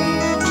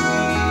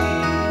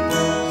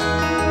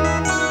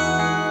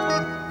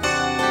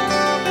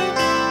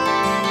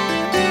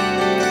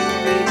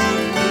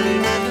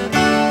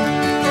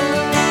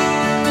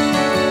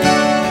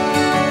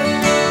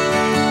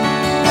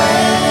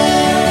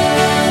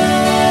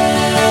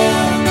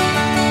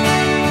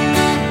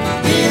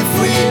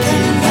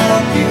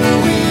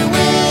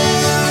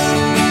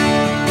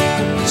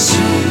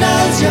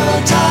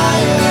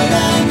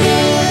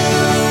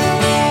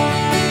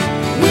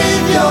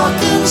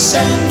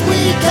 and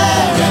we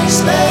can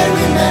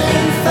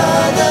experiment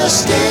further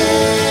still.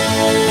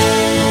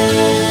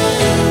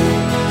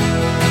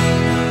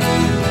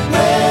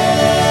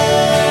 Well,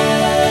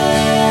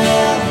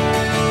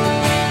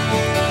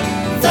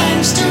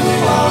 thanks to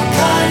our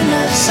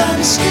kindness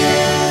and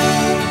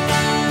skill,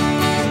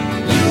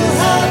 you'll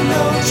have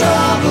no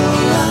trouble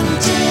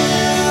until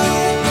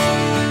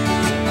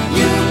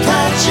you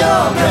catch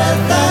your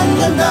breath and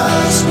the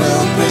nurse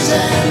will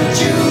present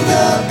you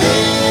the bill.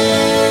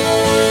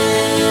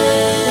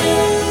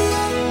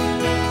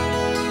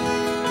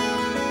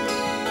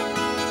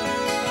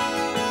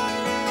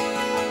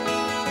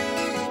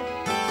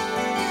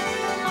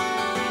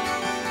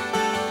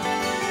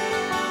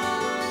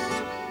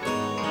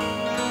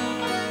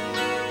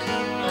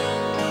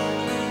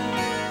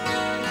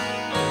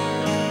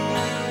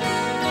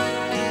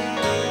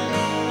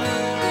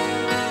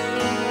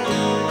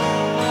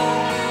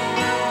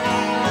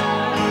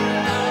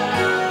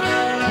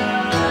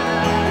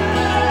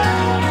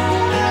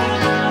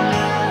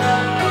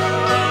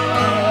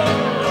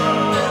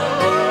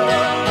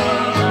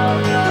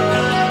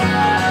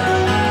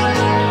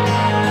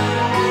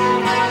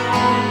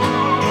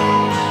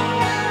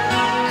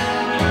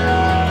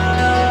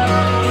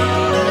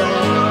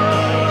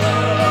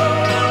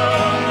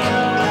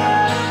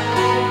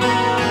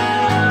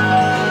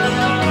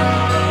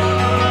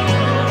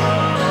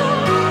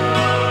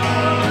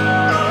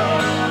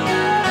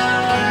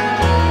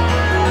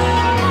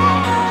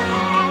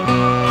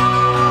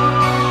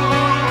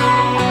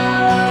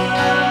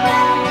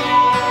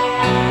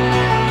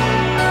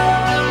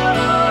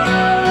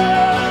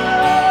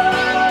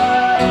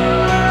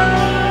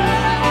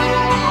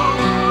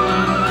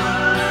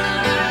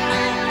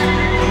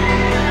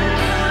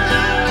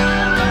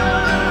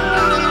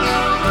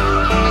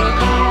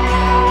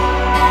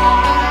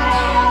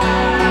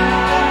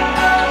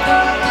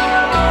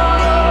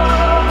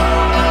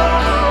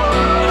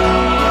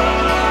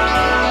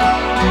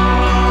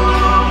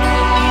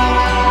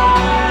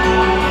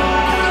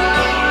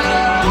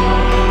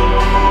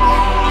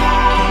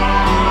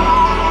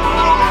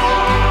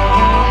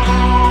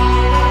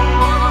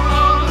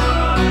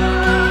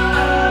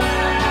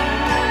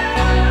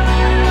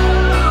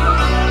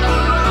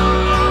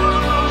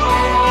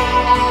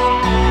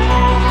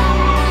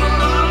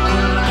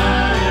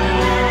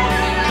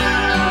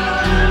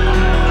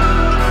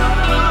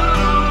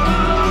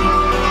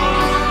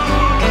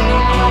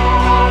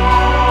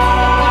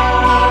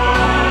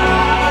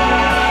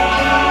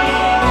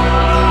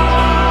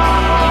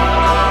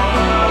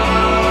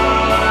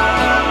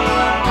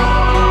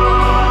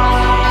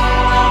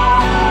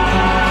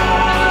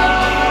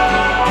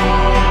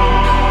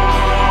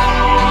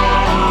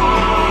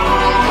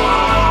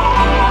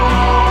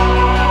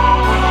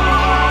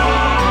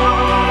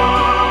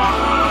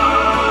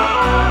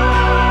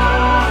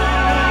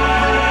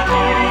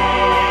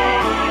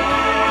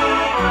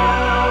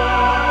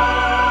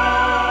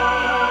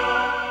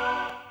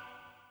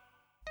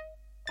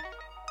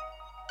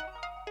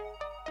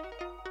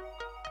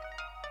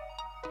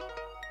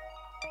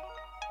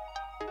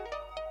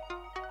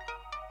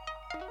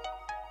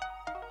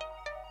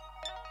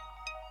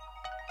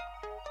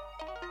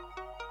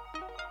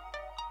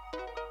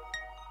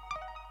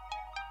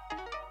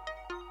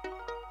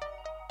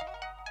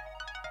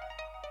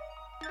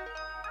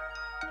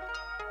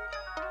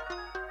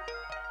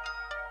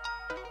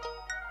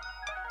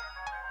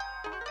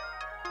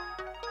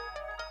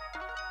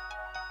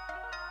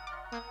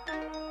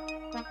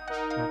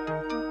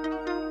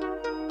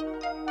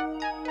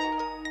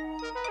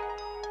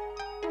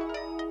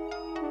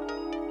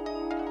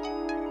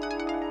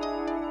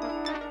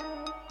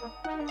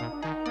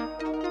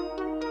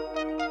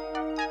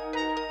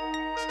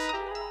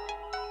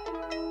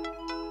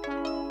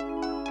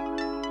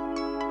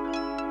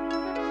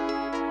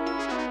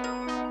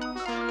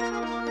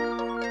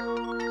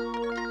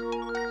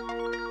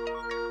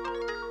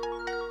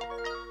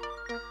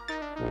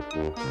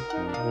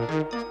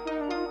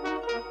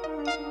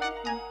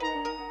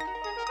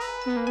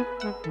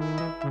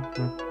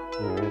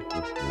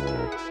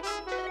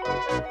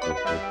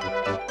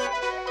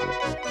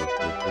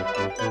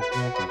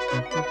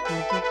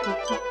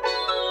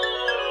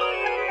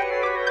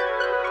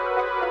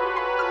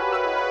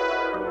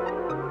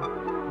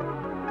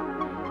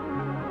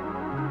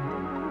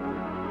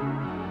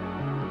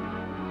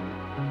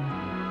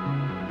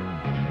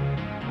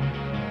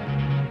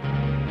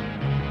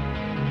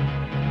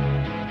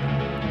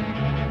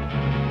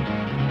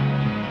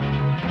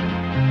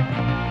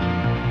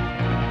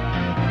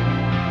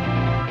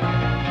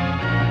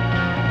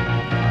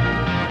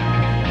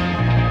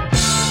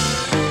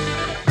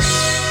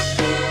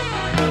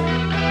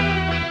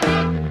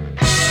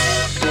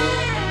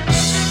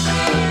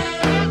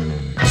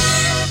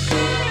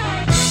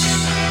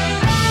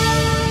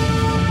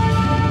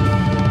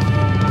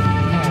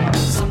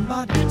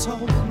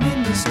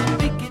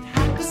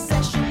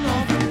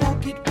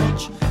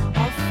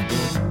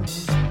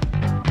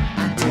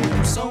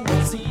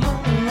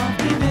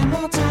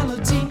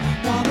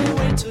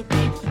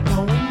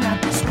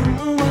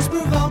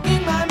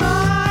 Provoking my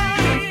mind.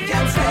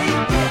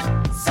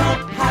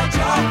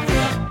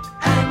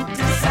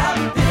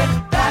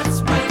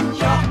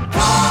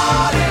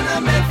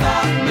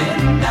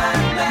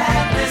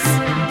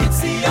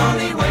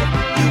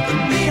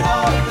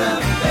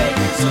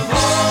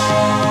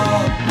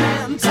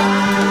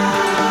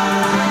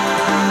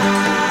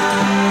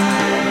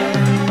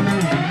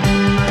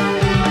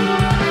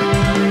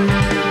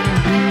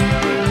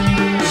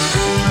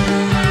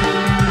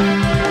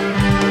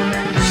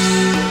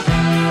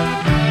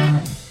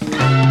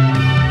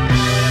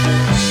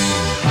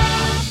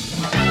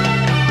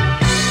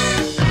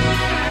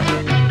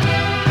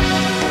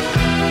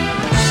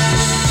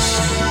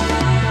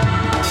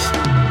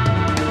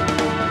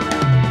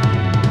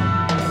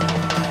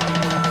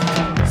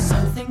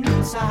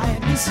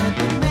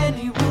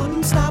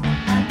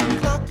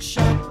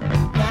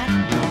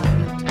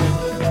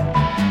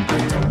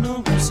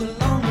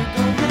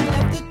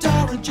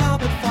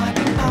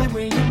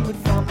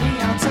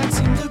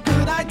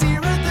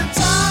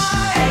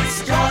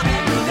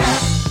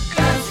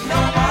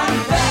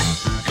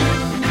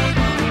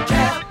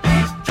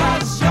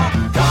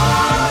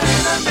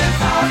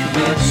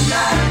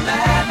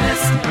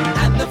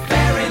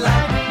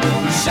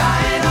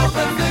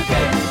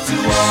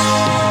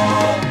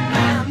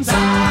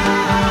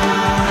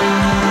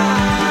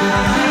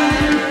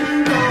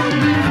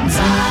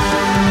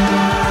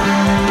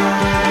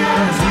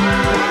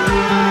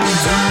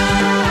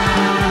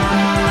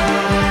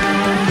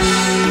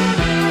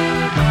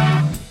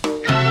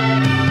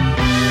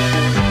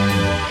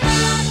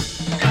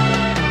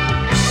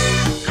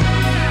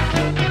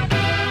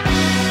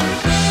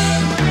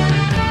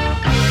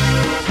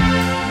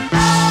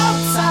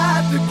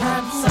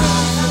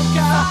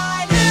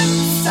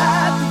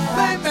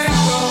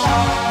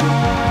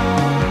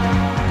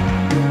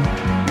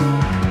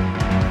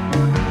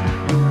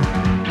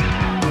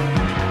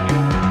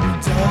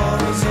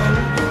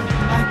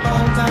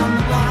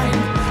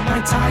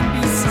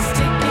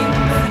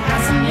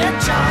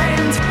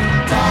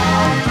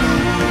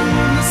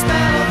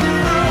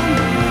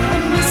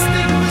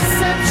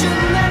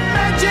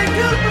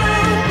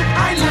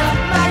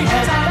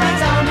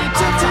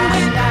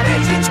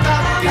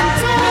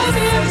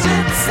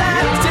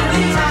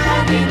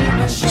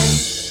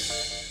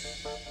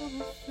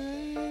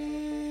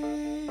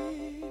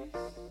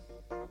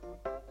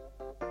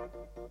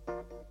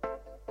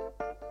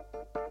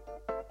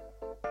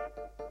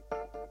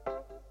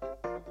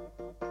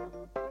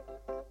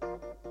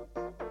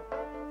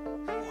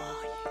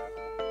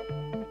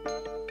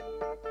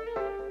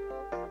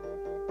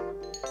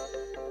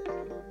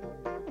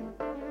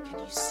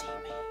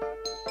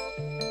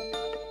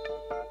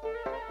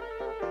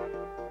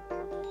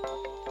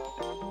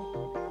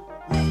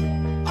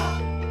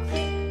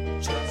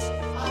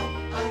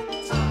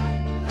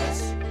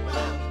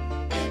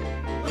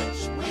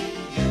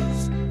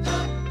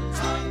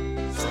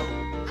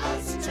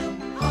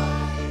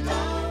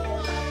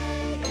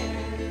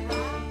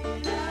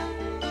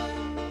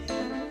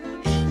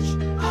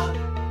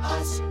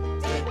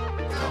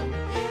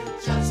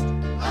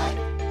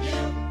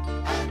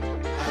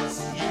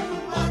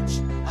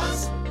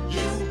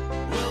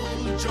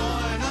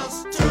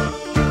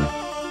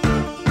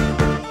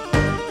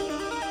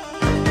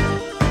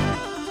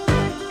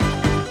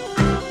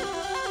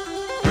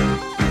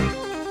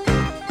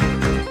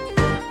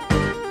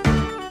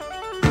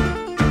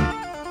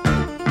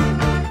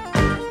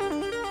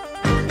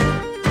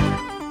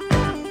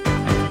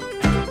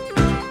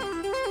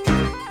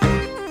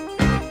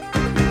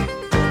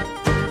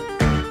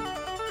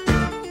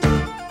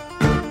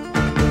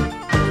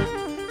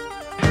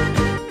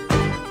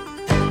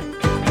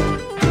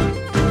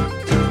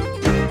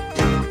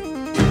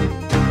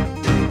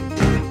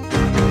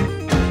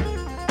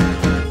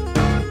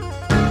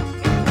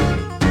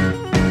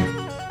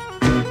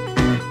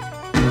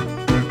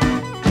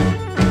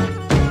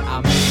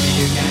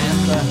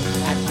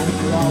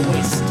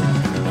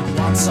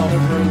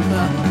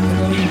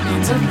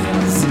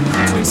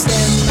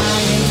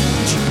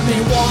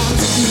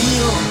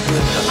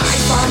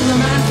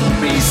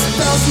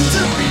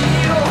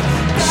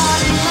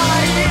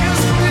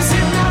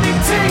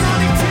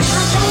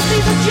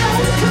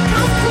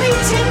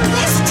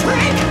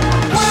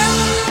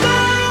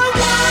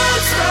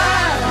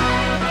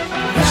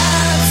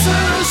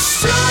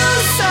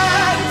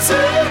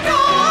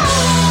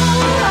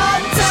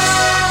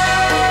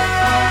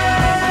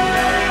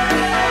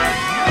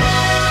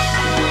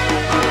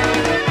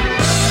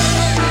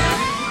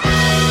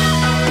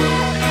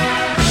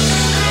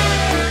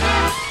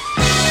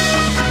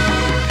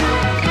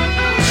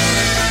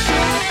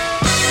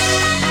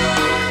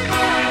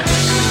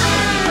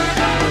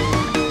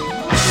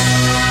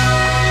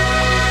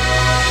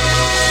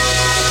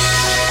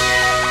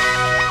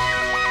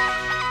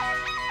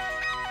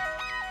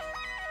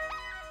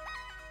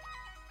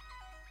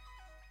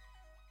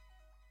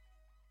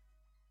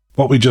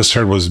 What we just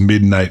heard was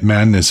Midnight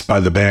Madness by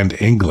the band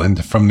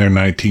England from their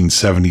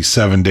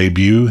 1977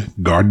 debut,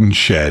 Garden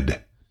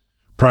Shed.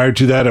 Prior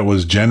to that, it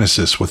was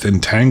Genesis with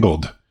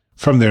Entangled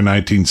from their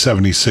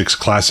 1976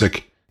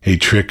 classic, A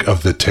Trick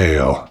of the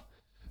Tail.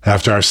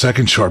 After our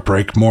second short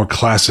break, more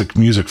classic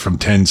music from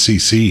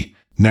 10cc,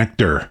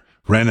 Nectar,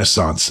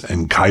 Renaissance,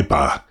 and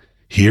Kaipa,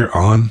 here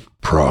on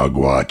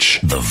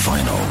Prog-Watch. The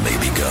vinyl may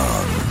be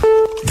gone.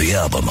 The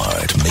album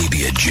art may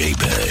be a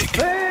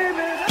JPEG.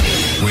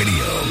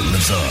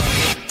 lives on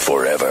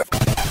forever.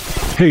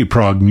 Hey,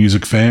 prog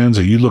music fans,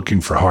 are you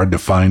looking for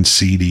hard-to-find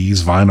CDs,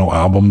 vinyl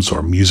albums,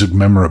 or music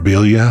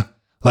memorabilia,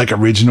 like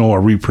original or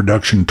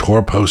reproduction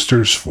tour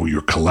posters for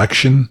your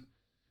collection?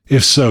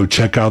 If so,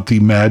 check out the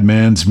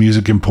Madman's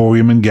Music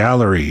Emporium and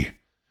Gallery.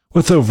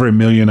 With over 1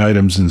 million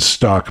items in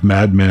stock,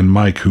 Madman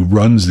Mike, who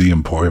runs the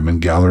Emporium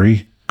and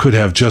Gallery, could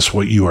have just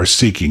what you are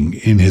seeking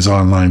in his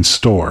online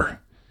store.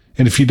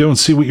 And if you don't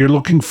see what you're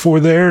looking for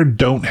there,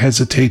 don't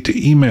hesitate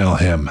to email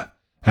him.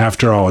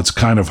 After all, it's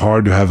kind of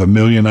hard to have 1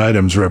 million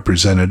items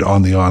represented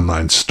on the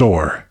online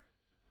store.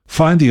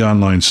 Find the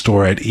online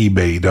store at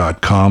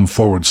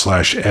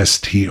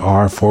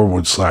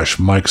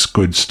ebay.com/str/Mike's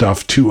Good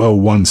Stuff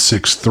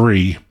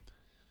 20163,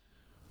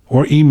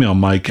 or email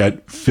Mike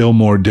at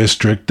Fillmore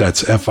District,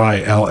 that's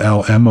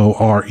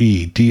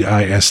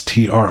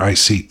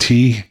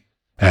FILLMOREDISTRICT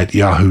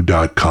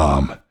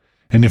 @yahoo.com.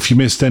 And if you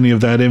missed any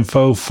of that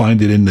info,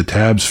 find it in the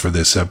tabs for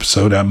this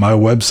episode at my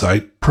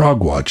website,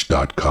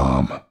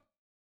 Prog-Watch.com.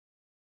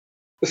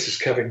 This is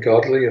Kevin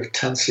Godley of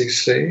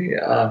 10cc.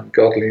 I'm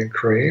Godley and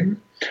Cream,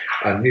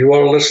 and you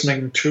are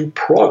listening to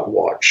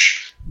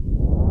Prog-Watch.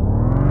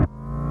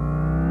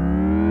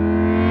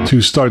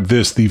 To start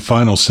the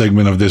final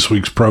segment of this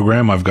week's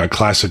program, I've got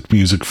classic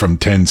music from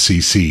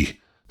 10cc,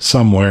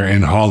 Somewhere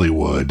in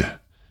Hollywood.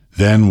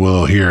 Then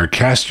we'll hear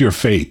Cast Your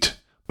Fate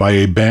by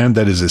a band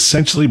that is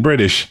essentially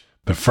British,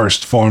 but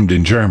first formed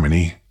in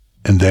Germany,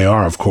 and they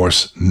are, of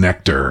course,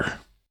 Nectar.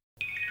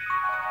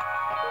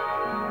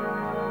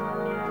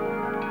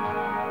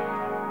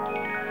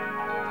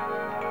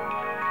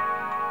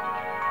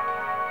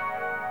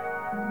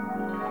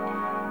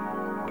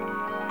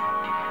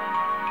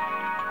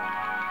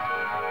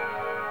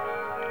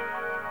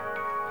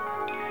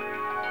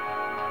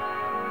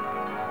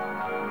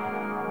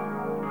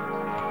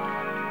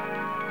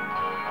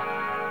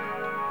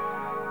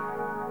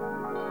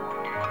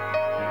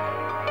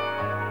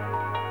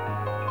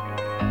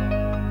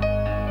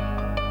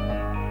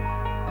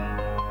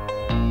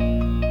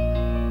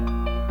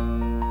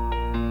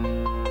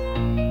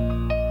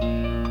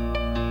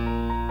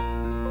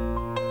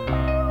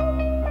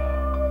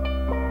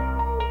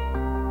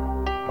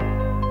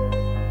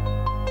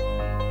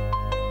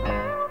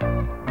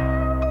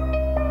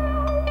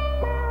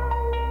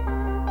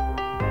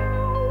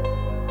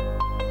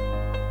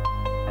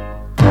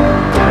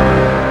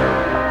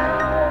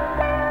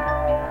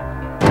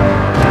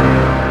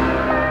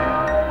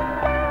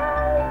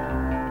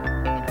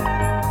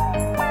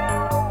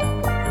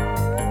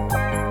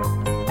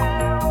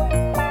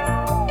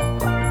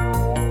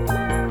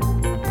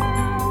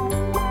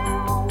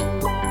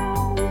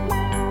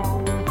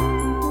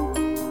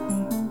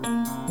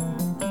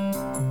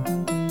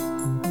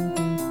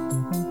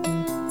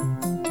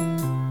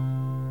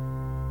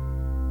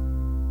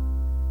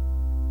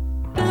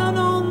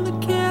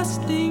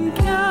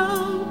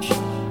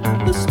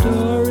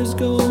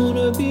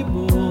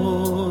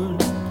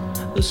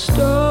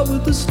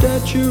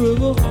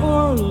 Of a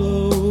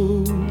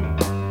Harlow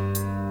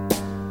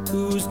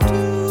who's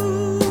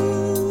doomed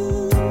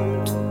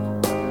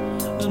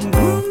and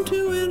groomed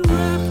to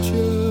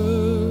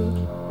enrapture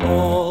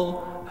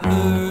all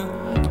her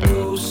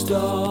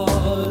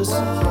co-stars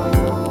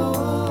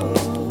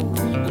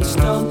and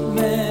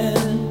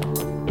stuntmen,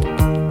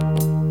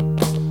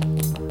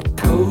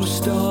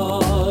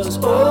 co-stars.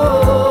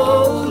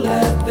 Oh,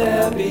 let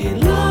there be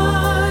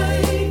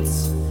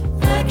lights,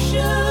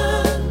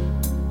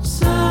 action,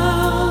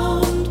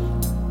 sound.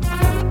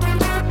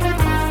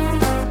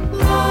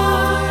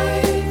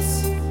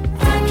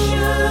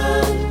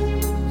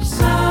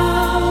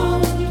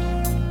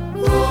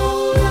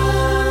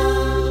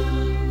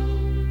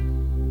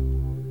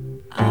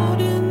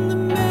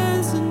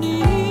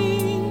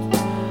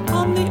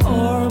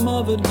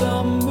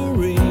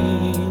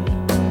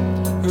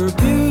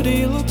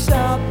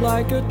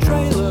 Like a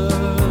trailer.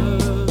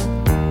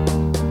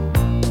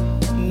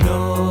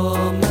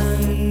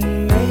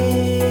 Norman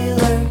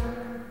Mailer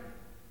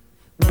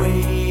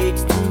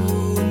waits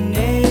to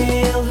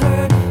nail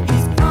her.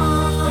 He's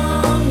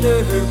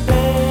under her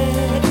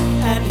bed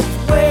and he's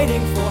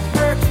waiting for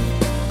her to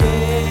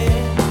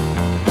bed.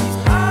 He's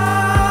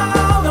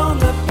out on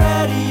the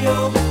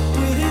patio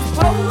with his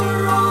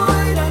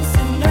Polaroid and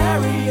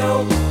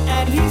scenario,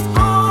 and he's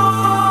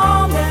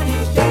armed and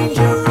he's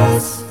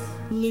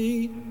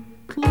dangerously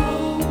close.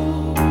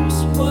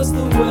 Was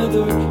the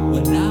weather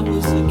when I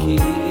was a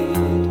kid?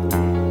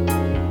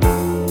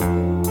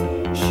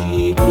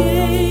 She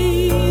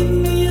gave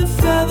me a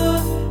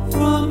feather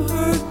from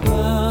her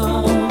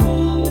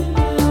gown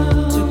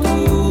to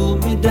cool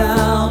me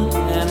down,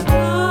 and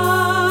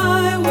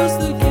I was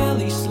the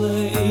galley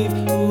slave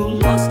who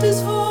lost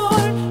his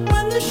heart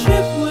when the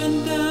ship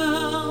went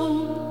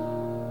down.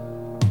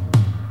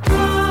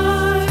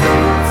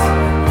 Lights,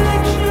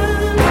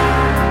 action,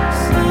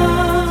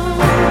 sound.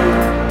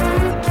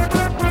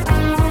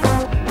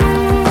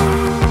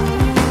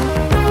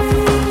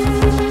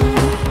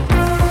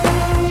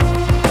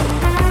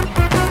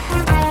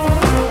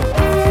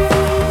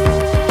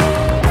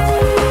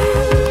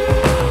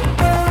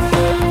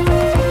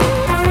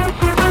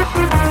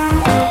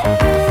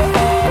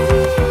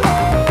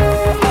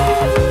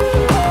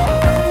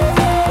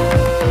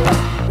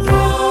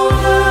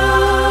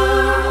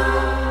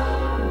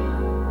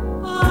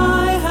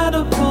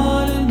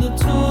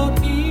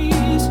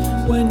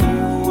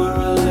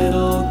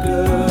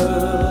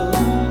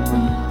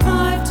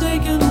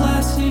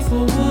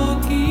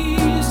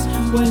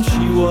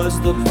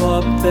 was the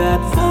pup that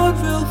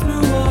vaudeville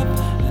threw up,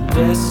 and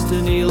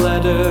destiny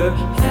led her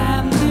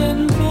hand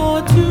in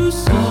paw to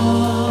somewhere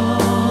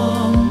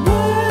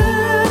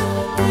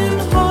in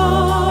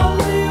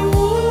Hollywood.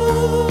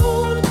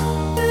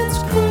 It's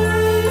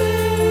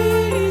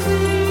crazy,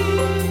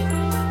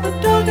 a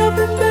dog up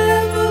in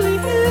Beverly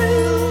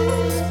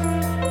Hills.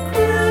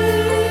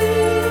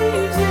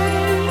 Crazy,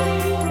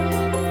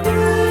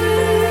 crazy.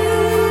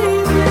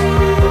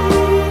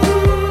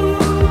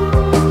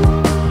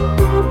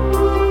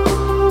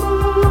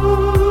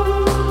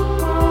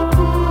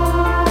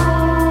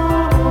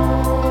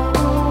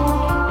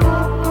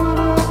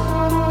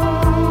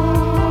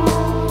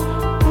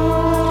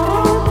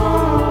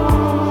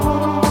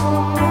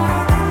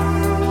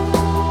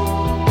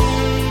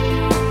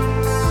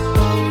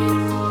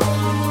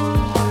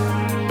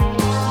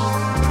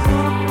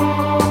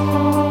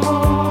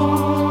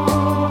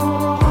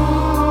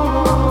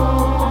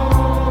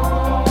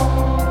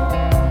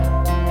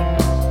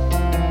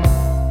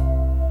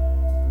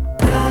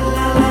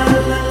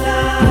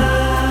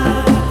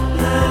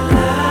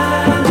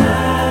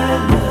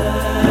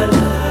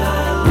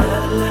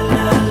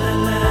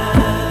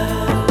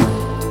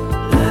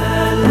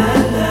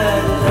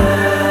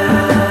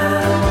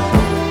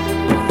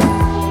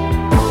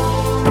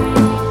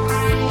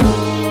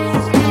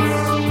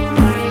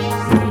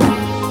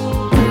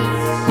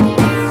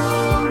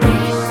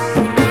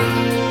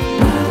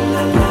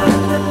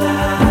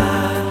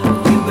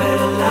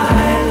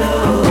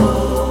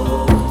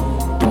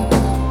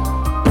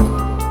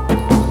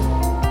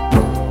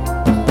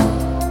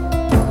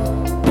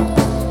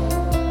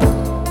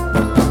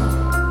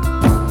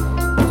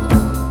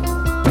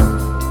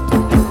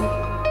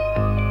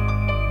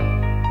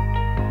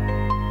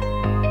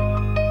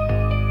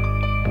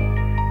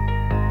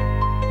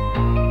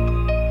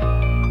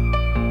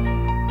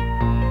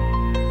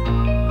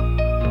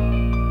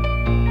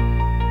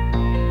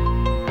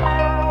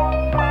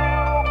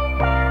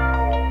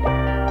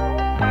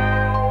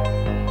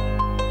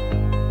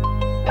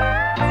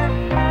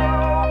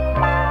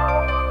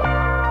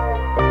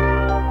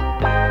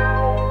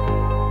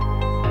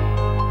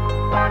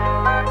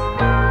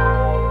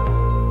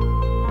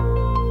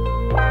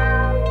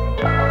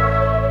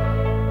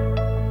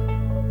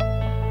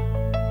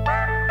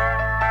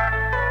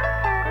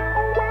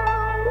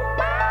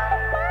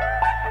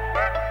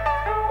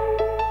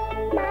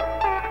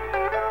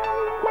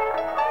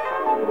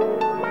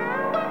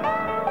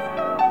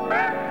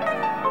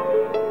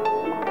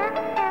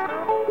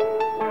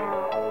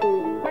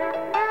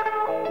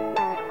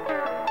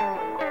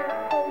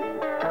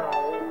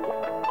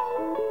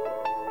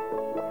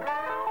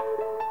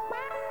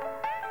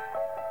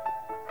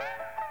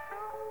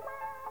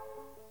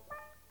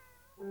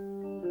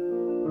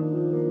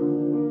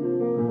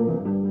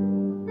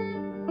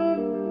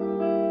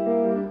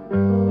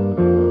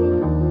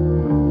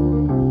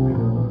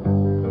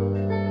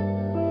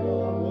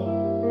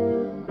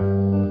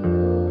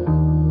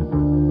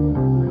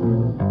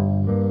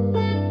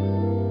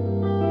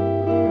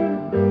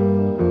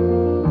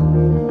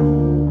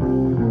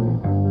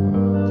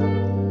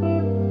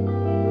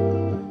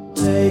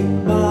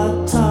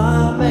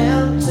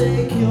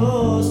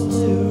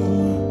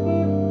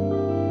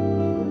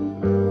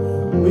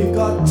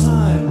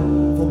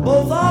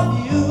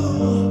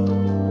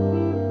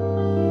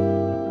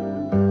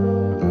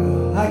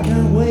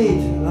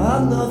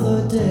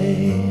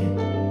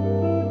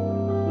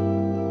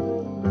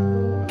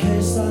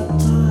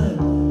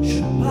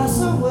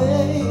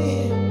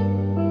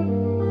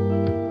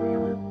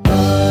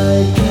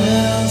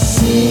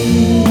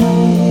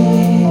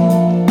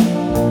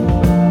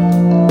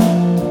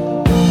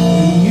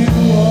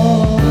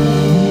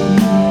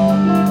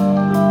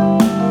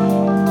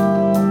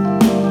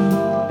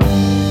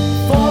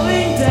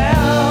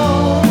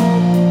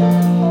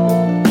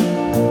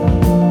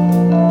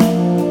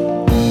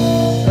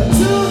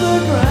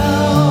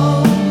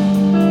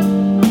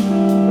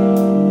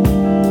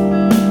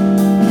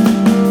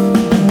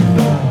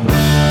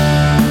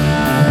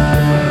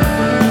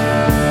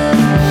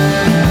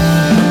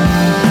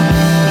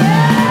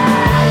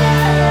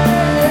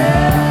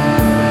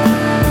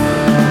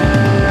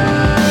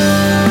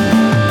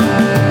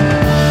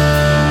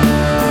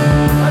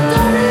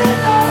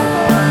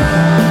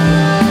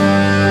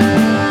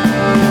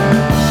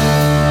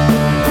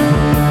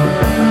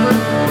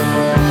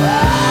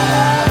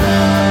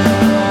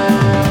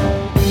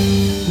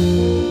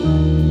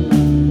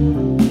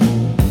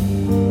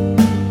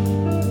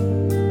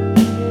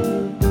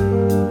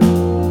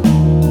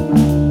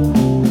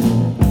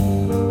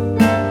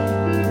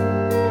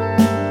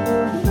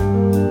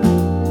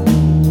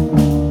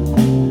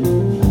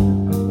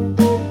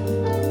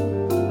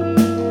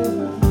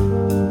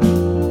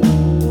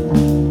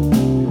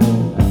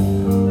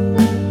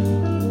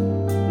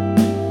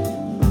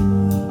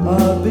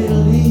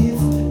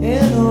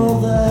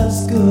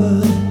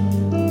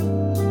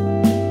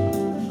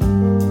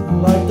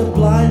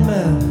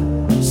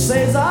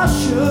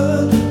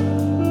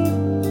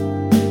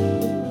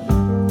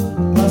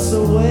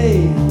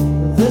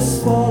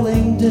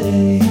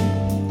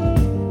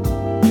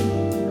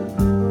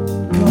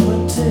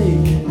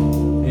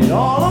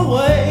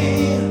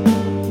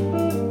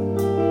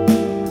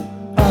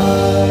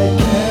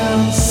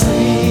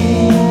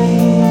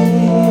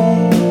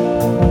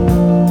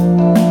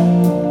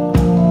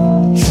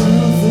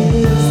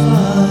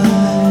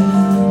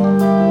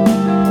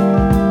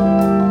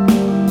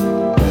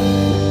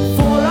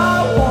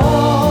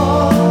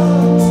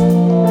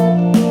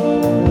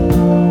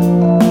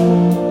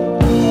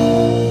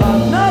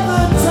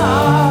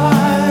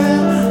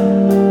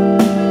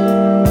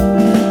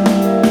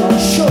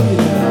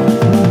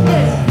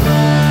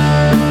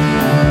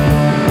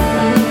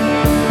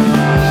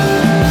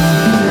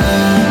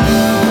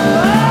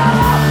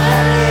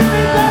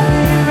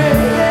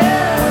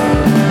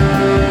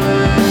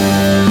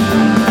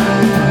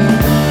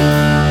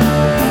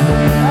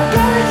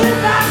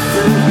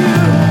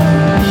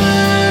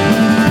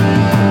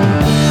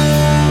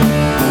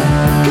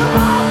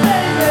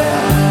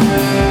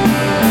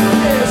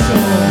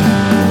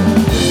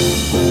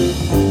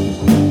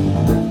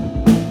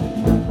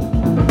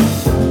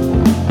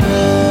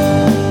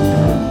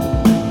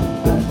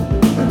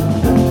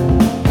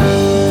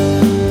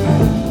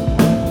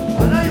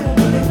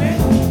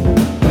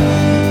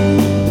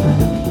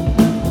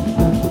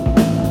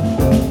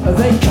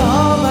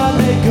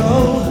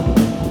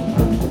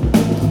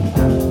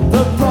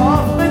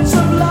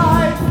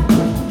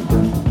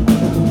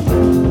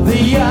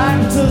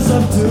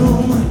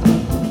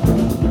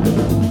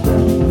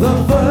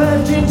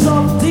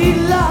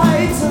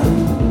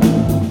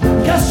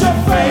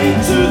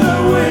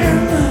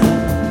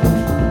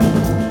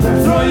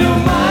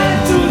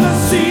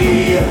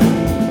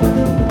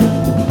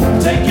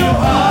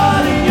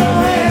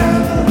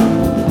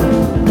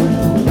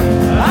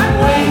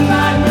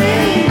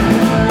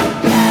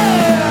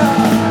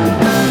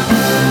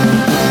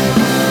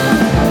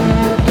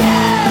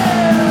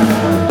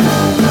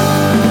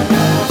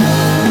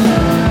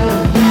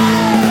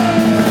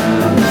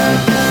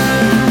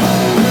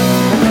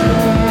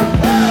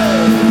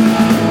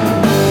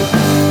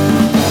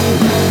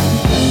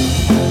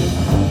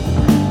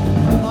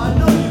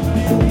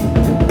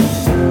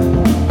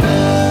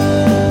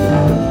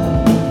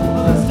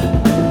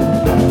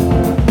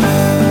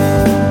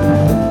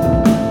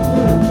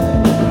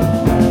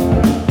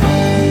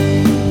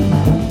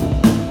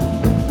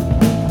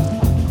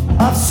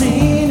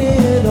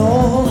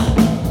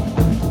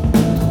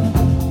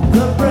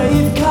 the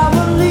brave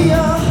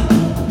cavalier,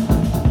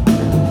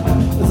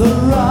 the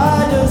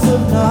riders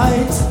of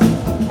night,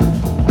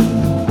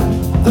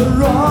 the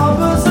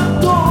robbers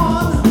of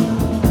dawn.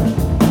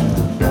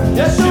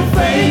 Yes, you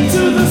fade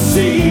to the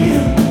sea,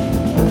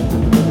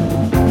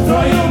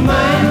 throw your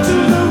mind to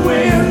the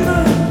wind.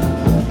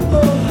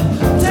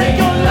 Oh, take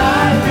your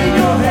life in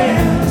your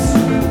hands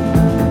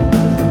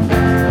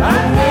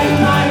and make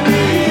my be.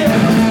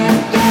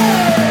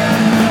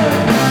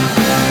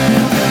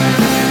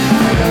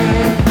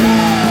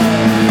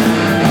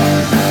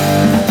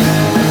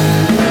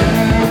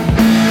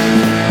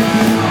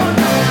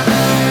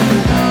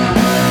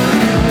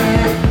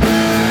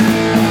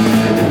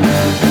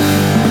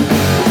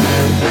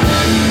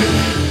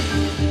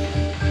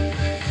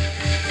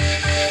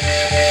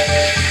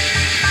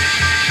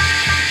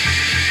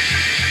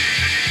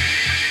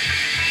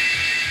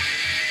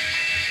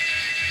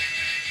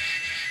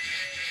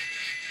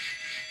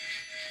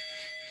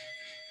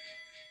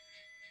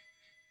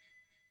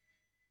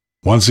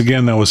 Once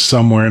again, that was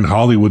Somewhere in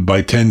Hollywood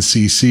by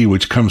 10cc,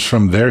 which comes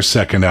from their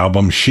second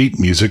album, Sheet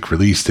Music,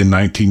 released in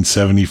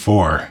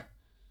 1974.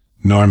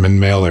 Norman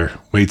Mailer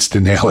waits to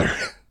nail her.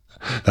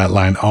 That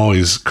line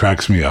always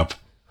cracks me up.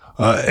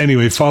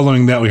 Anyway,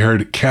 following that, we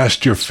heard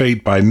Cast Your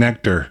Fate by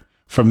Nectar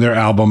from their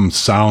album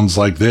Sounds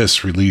Like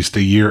This, released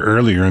a year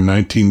earlier in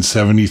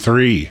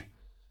 1973.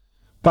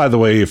 By the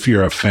way, if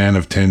you're a fan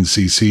of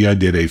 10cc, I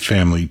did a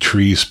Family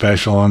Tree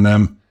special on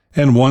them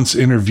and once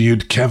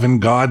interviewed Kevin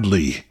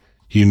Godley.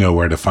 You know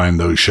where to find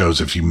those shows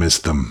if you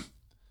missed them.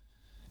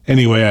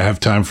 Anyway, I have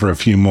time for a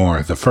few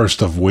more, the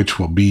first of which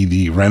will be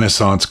the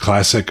Renaissance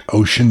classic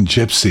Ocean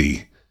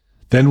Gypsy.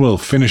 Then we'll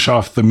finish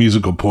off the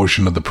musical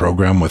portion of the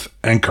program with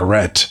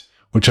Anchorette,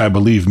 which I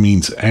believe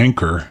means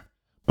anchor,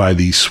 by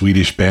the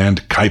Swedish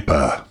band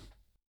Kaipa.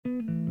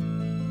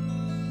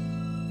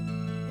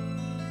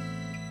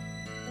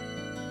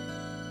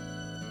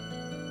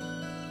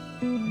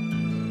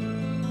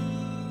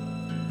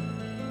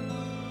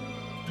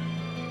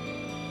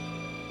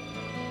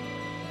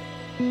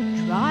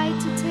 Try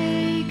to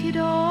take it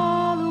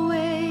all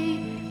away,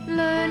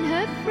 learn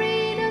her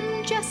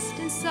freedom just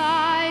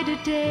inside a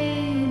day,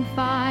 and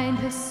find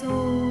her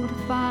soul to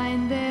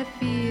find their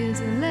fears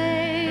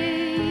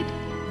allayed.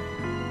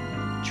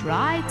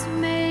 Try to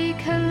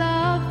make her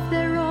love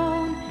their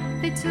own,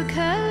 they took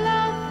her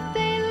love,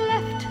 they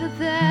left her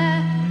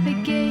there, they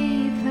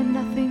gave her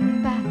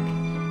nothing back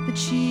that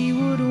she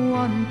would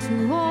want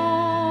to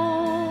own.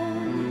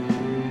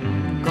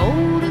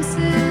 Gold and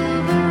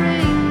silver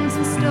rings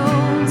and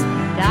stones,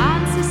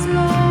 dances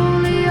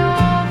slowly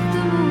off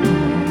the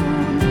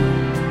moon.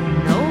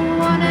 No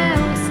one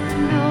else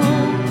can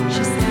know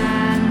she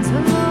stands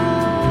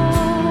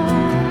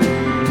alone.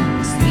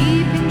 The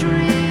sleeping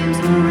dreams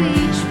will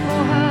reach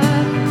for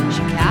her,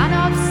 she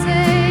cannot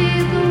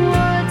say the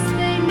words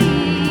they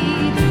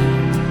need.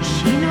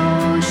 She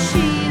knows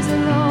she's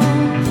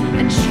alone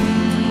and she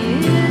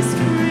is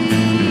free.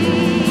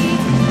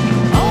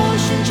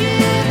 Ocean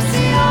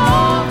gypsy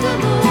of the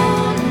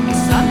moon, the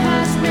sun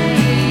has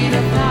made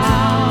 1,000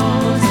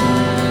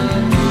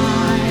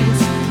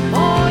 nights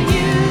for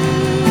you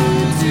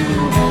to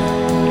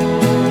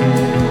hold.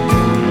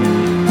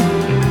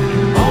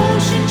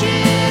 Ocean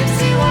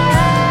gypsy,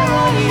 where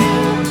are you?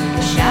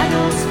 The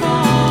shadows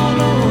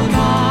followed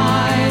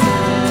by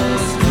the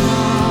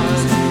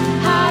stars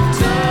have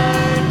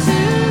turned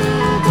to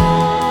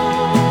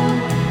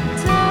gold,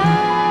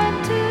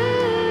 turned to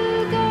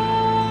gold.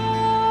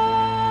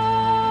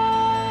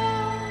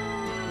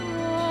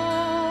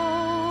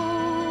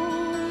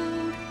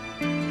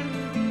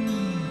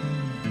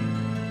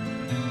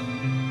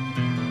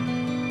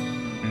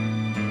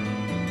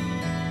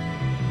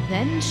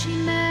 Then she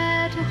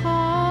met a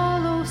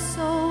hollow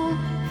soul,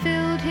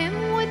 filled him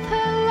with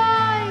her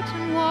light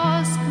and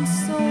was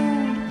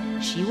consoled.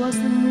 She was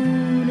the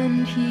moon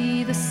and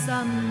he the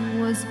sun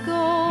was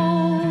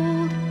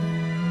gold.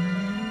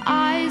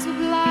 Eyes were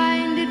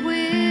blinded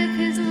with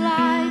his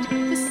light,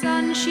 the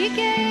sun she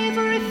gave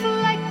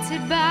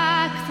reflected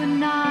back the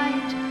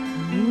night.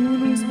 The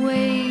moon was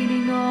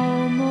waning,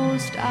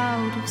 almost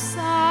out of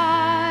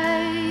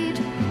sight.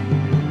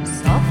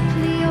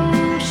 Softly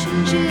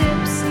ocean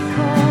gypsy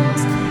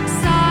calls,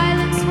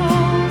 silence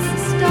holds the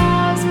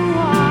stars a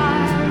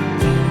while.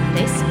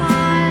 They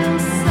smile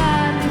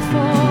sadly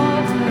for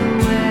her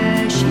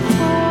where she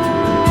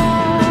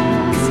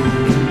falls.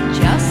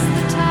 Just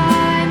the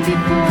time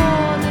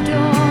before the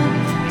dawn,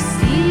 the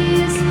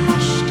sea is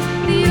hushed,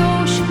 the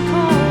ocean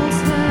calls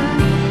her.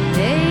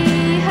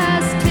 Day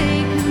has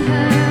taken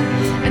her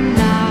and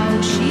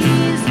now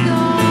she's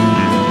gone.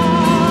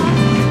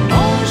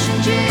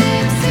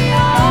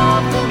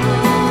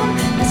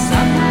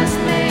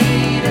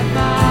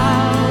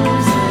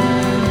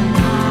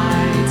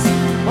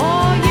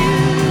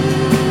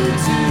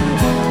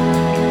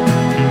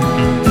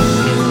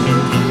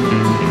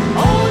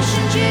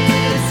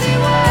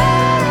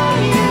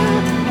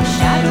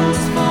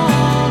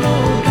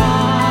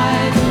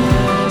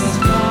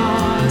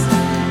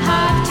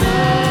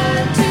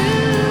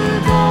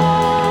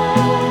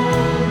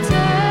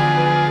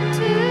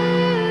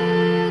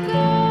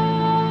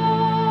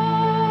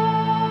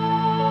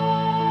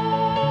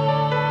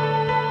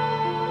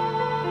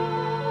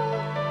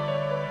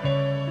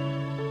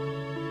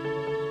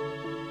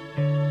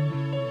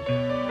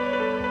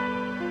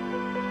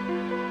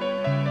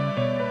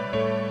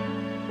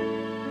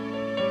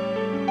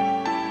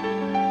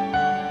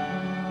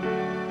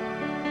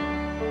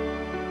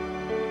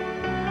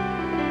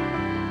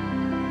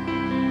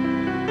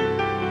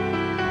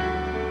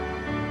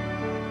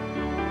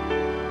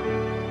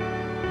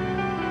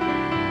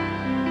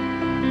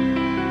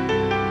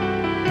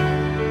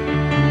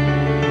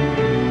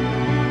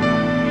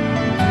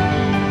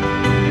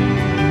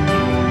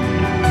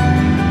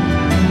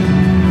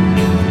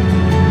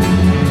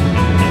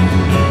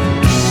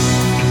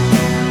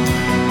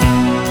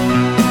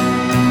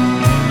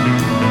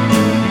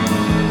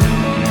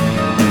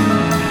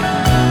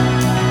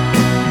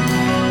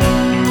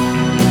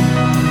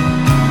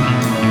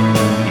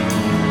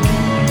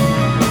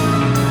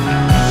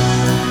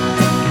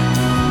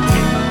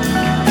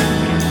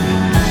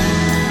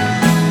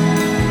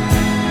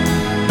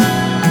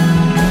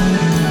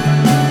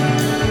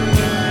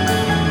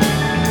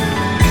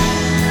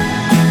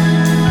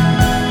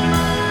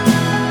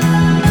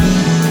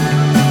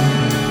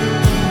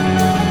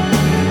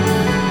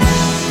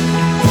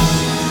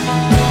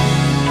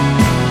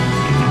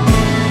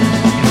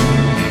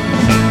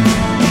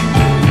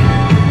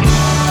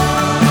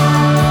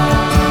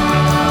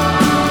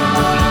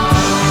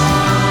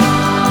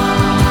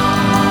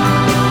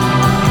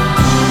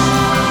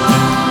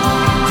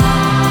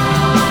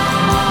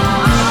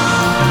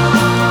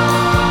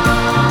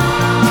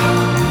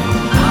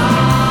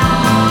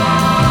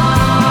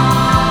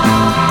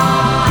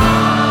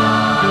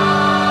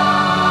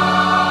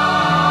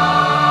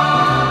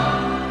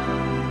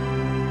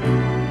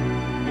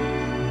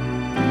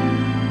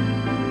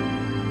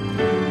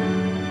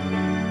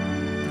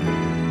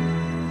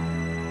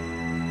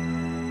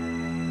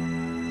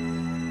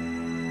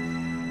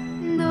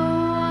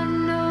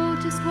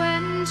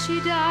 she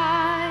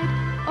died.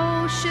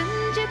 Ocean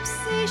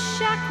gypsy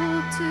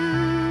shackled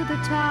to the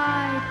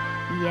tide.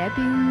 The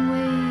ebbing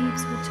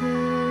waves were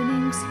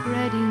turning,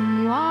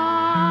 spreading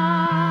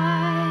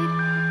wide.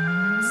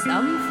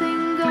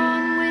 Something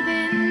gone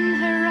within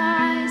her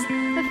eyes.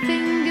 Her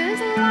fingers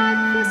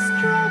lightly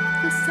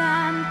stroked the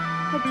sand.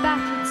 Her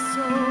battered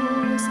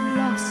soul was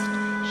lost.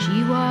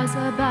 She was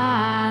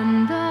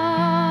abandoned.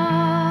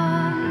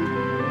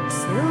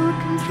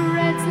 Silken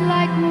threads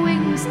like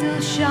wings still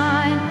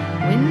shine.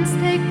 Winds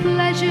take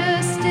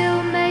pleasure,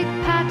 still make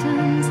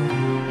patterns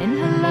in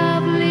her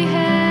lovely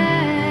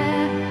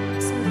hair,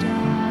 so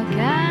dark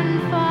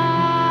and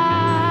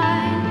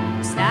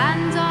fine.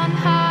 Stands on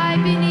high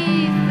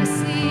beneath the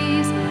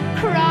seas,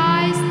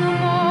 cries no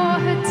more,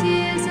 her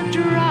tears have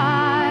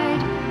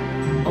dried.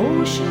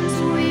 Oceans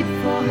weep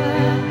for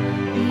her,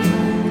 the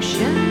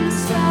ocean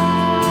sigh.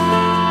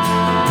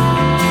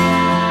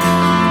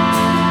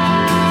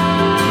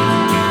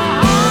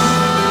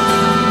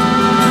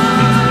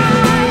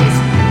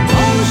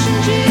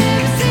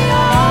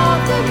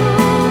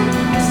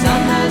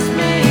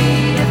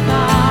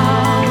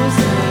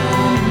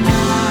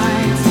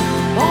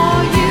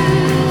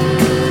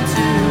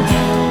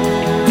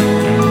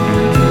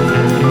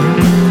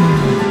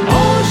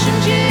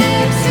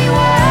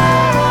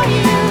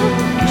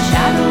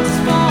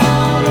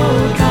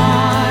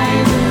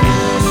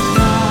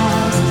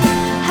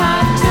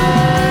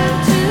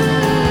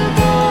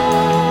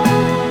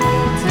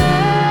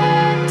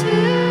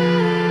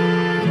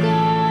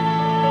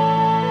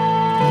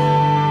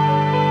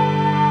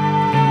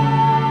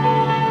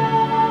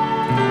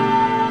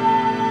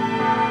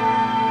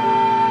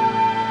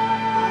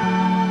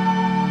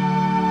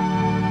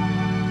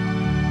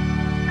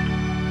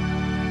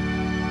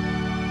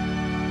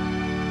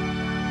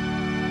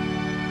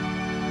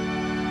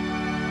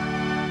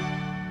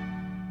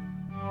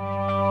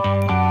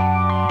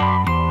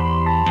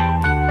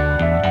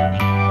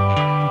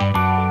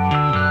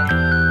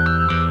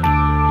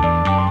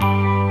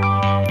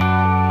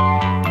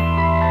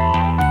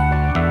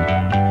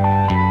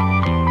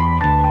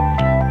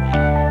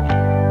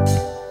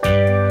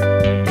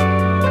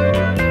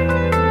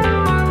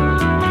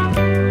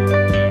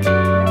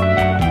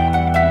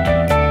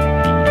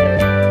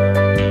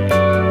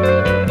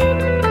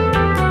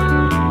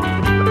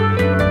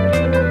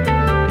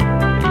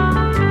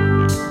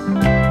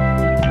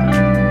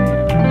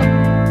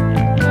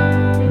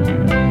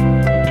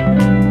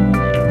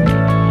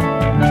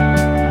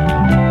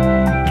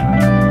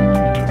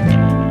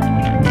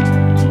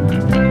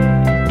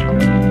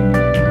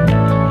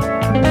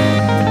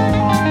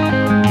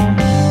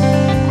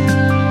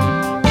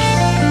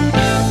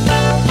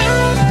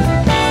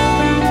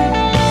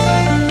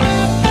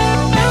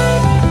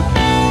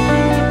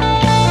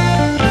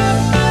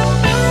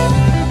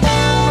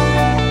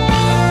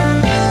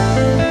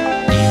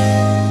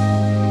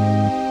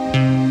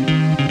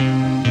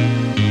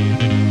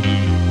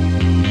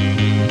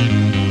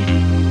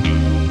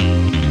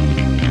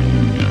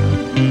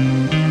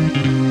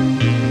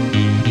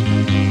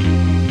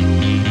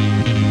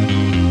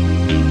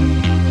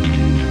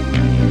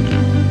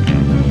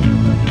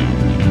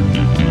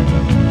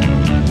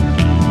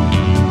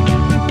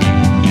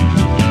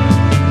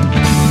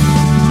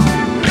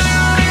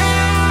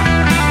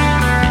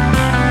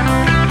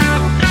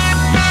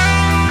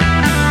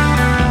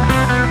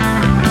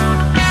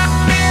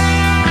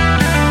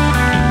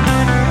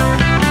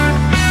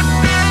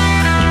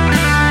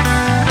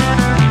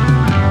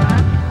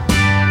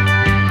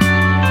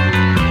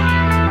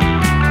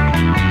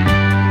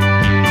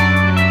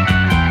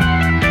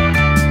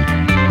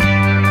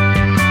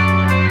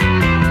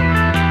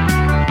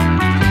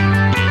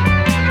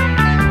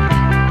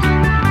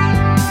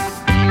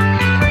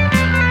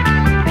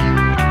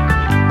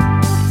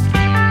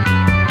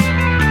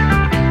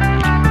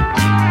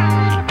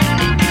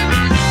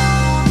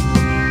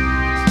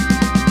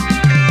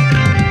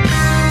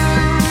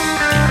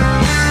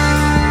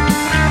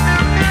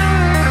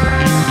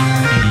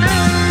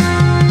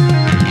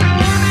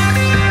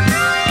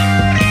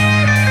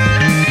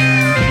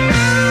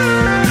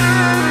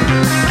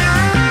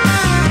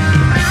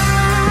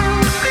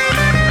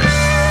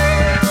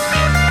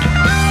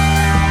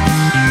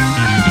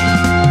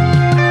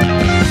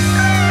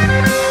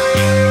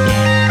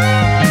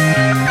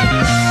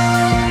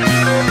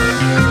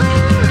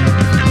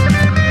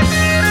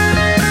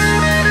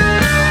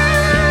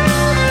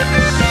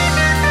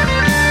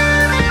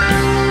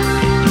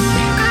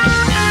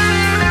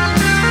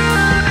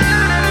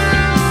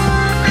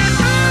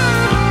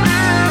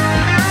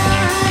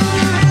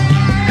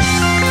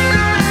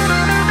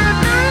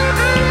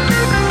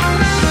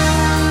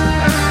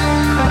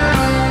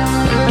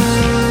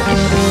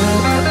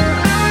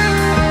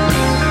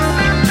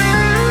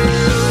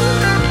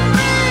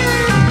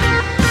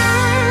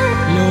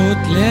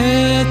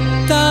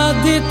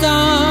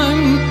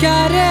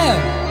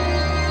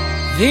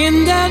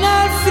 Vinden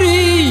är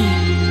fri,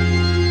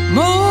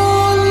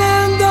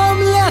 molnen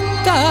de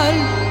lättar,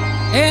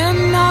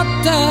 en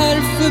natt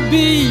är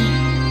förbi.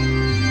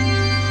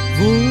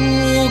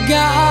 Vågen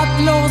Våga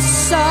att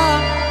lossa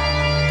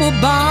på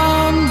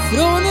band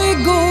från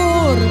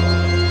igår.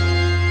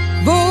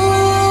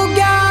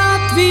 Våga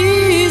att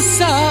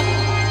visa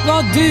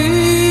vad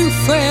du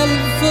själv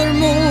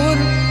förmår.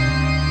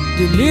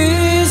 Du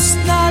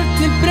lyssnar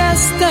till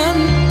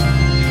prästen,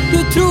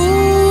 du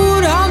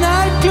tror han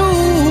är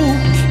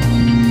klok.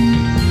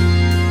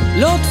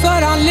 Låt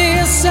för han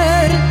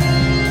läser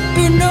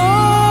ur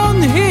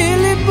någon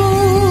helig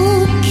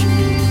bok.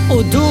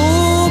 Och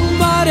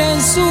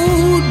domarens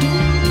ord,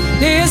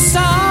 det är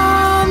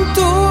sant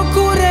och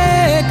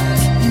korrekt.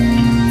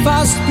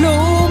 Fast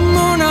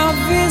blommorna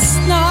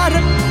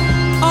vissnar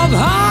av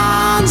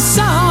hans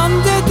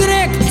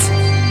andedräkt.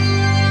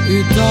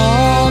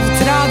 Utav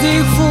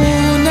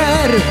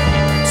traditioner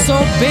så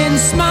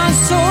binds man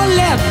så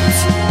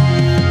lätt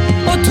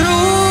och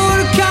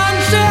tror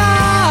kanske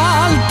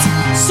allt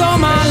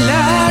som man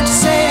lärt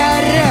sig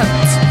är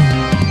rätt.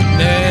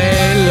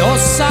 Nej,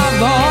 lossa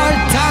var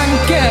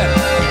tanke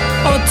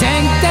och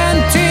tänk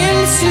den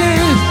till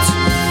slut.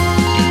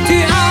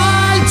 Ty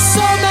allt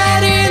som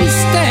är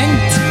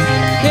instängt,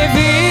 det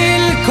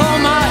vill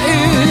komma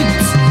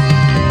ut.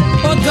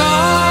 Och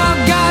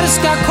dagar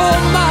ska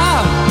komma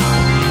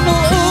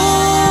och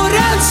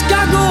åren ska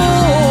gå.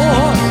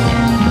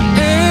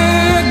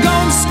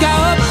 Ögon ska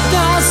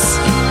öppnas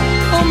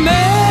och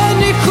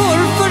människor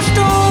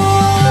förstå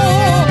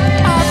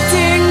att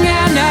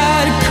ingen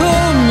är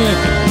kung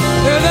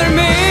över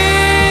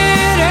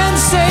mer än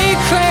sig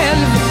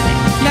själv.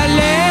 När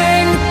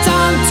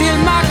längtan till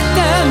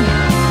makten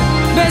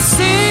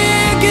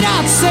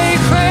besegrat sig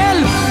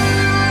själv.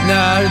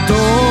 När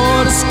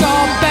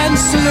dårskapen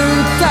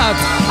slutat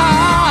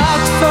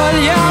att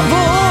följa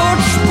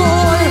vårt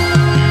spår.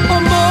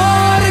 Och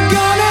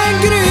morgonen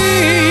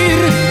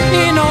gryr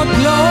i något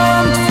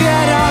långt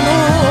fjärran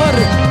år.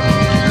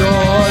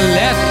 Då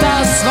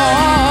lättas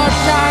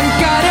vart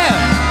ankare,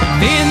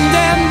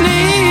 vinden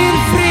blir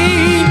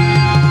fri.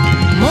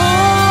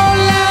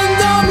 Målen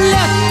de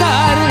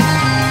lättar,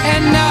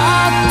 en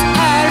natt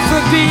är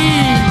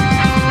förbi.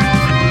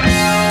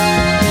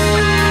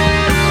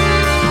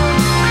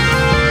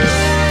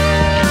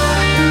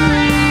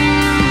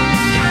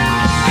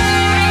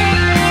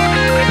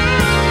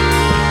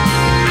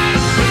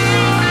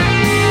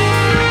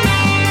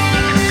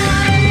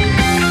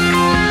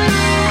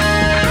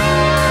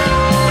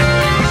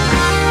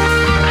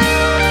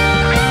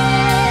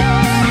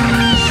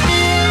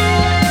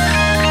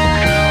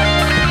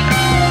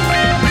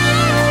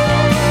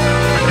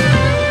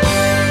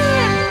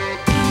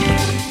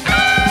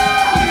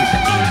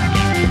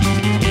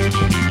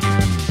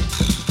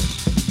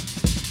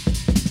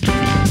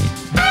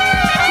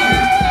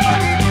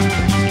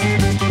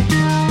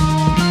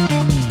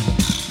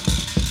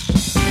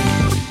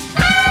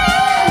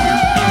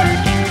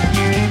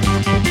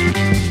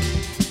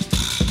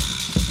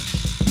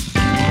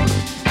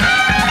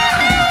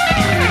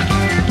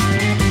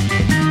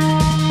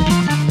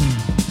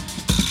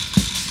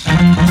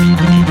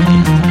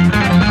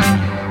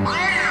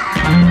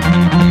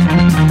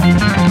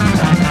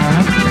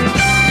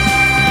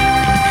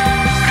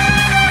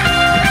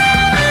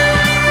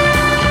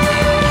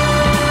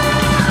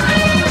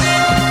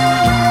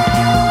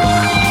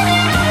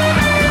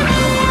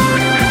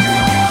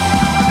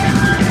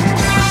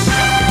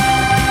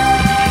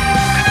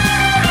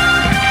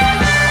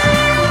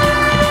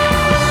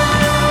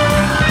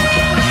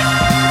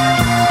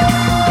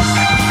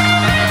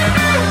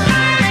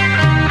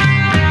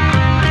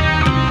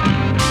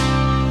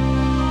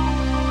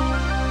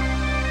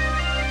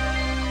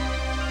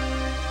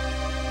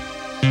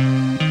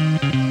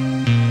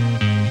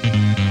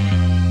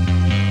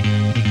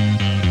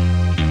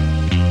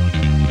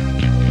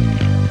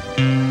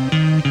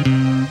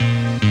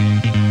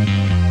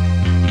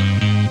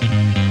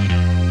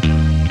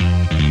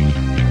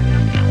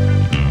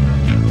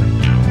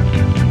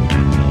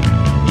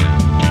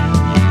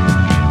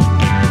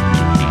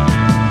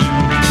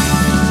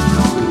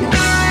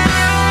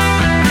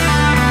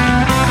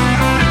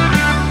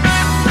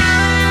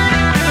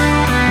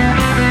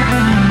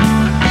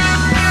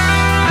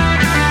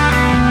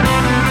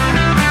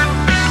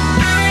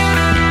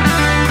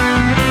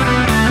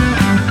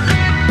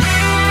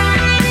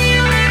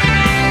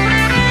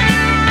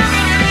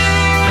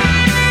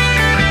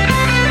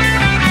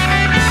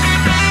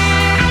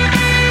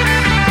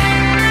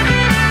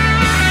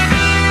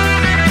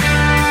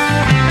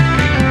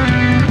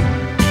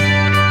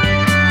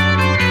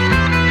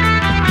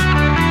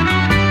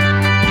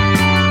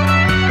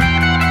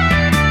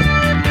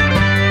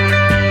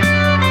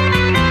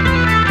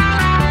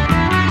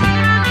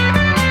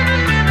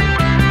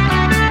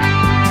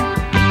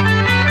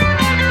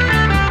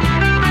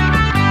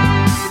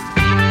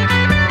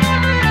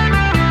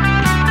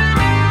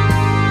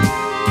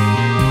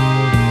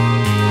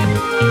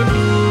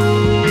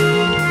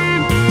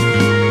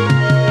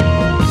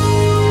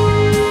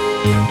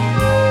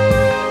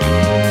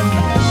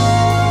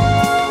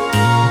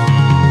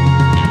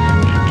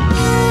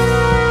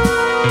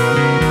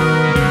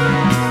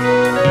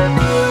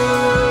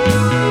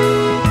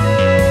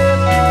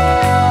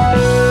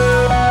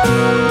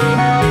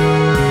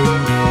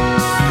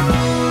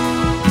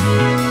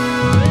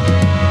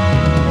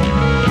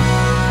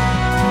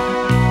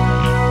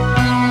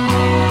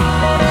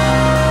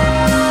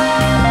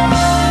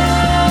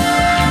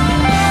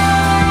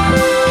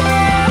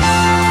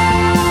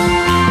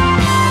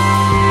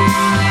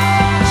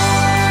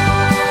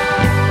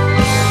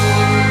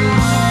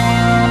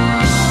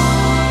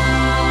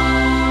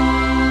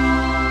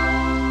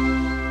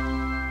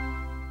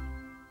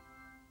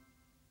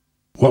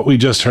 What we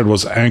just heard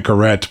was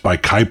Anchorette by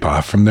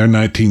Kaipa from their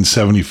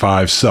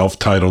 1975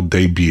 self-titled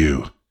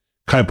debut.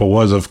 Kaipa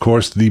was, of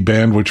course, the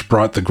band which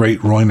brought the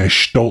great Roine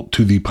Stolt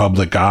to the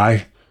public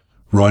eye.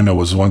 Roine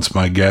was once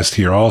my guest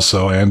here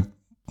also, and,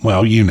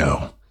 well, you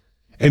know.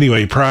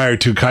 Anyway, prior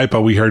to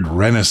Kaipa, we heard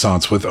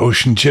Renaissance with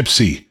Ocean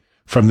Gypsy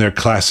from their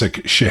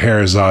classic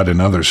Scheherazade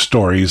and Other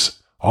Stories,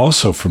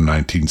 also from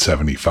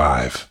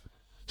 1975.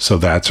 So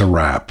that's a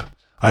wrap.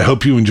 I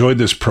hope you enjoyed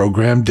this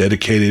program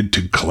dedicated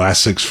to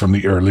classics from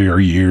the earlier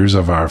years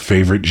of our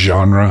favorite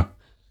genre.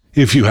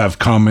 If you have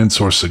comments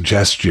or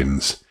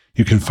suggestions,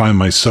 you can find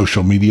my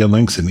social media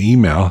links and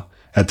email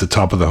at the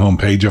top of the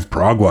homepage of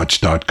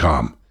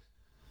Prog-Watch.com.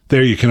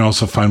 There you can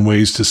also find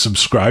ways to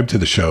subscribe to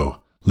the show,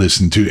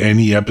 listen to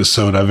any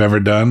episode I've ever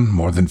done,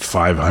 more than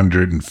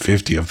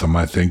 550 of them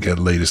I think at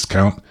latest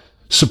count,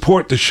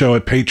 support the show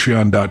at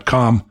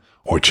Patreon.com,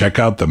 or check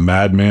out the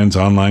Madman's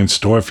online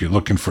store if you're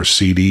looking for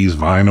CDs,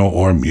 vinyl,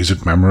 or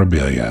music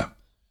memorabilia.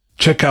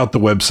 Check out the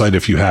website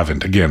if you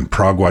haven't. Again,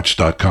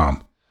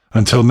 Prog-Watch.com.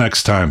 Until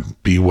next time,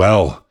 be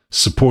well,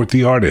 support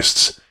the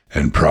artists,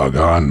 and prog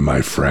on,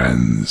 my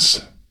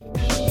friends.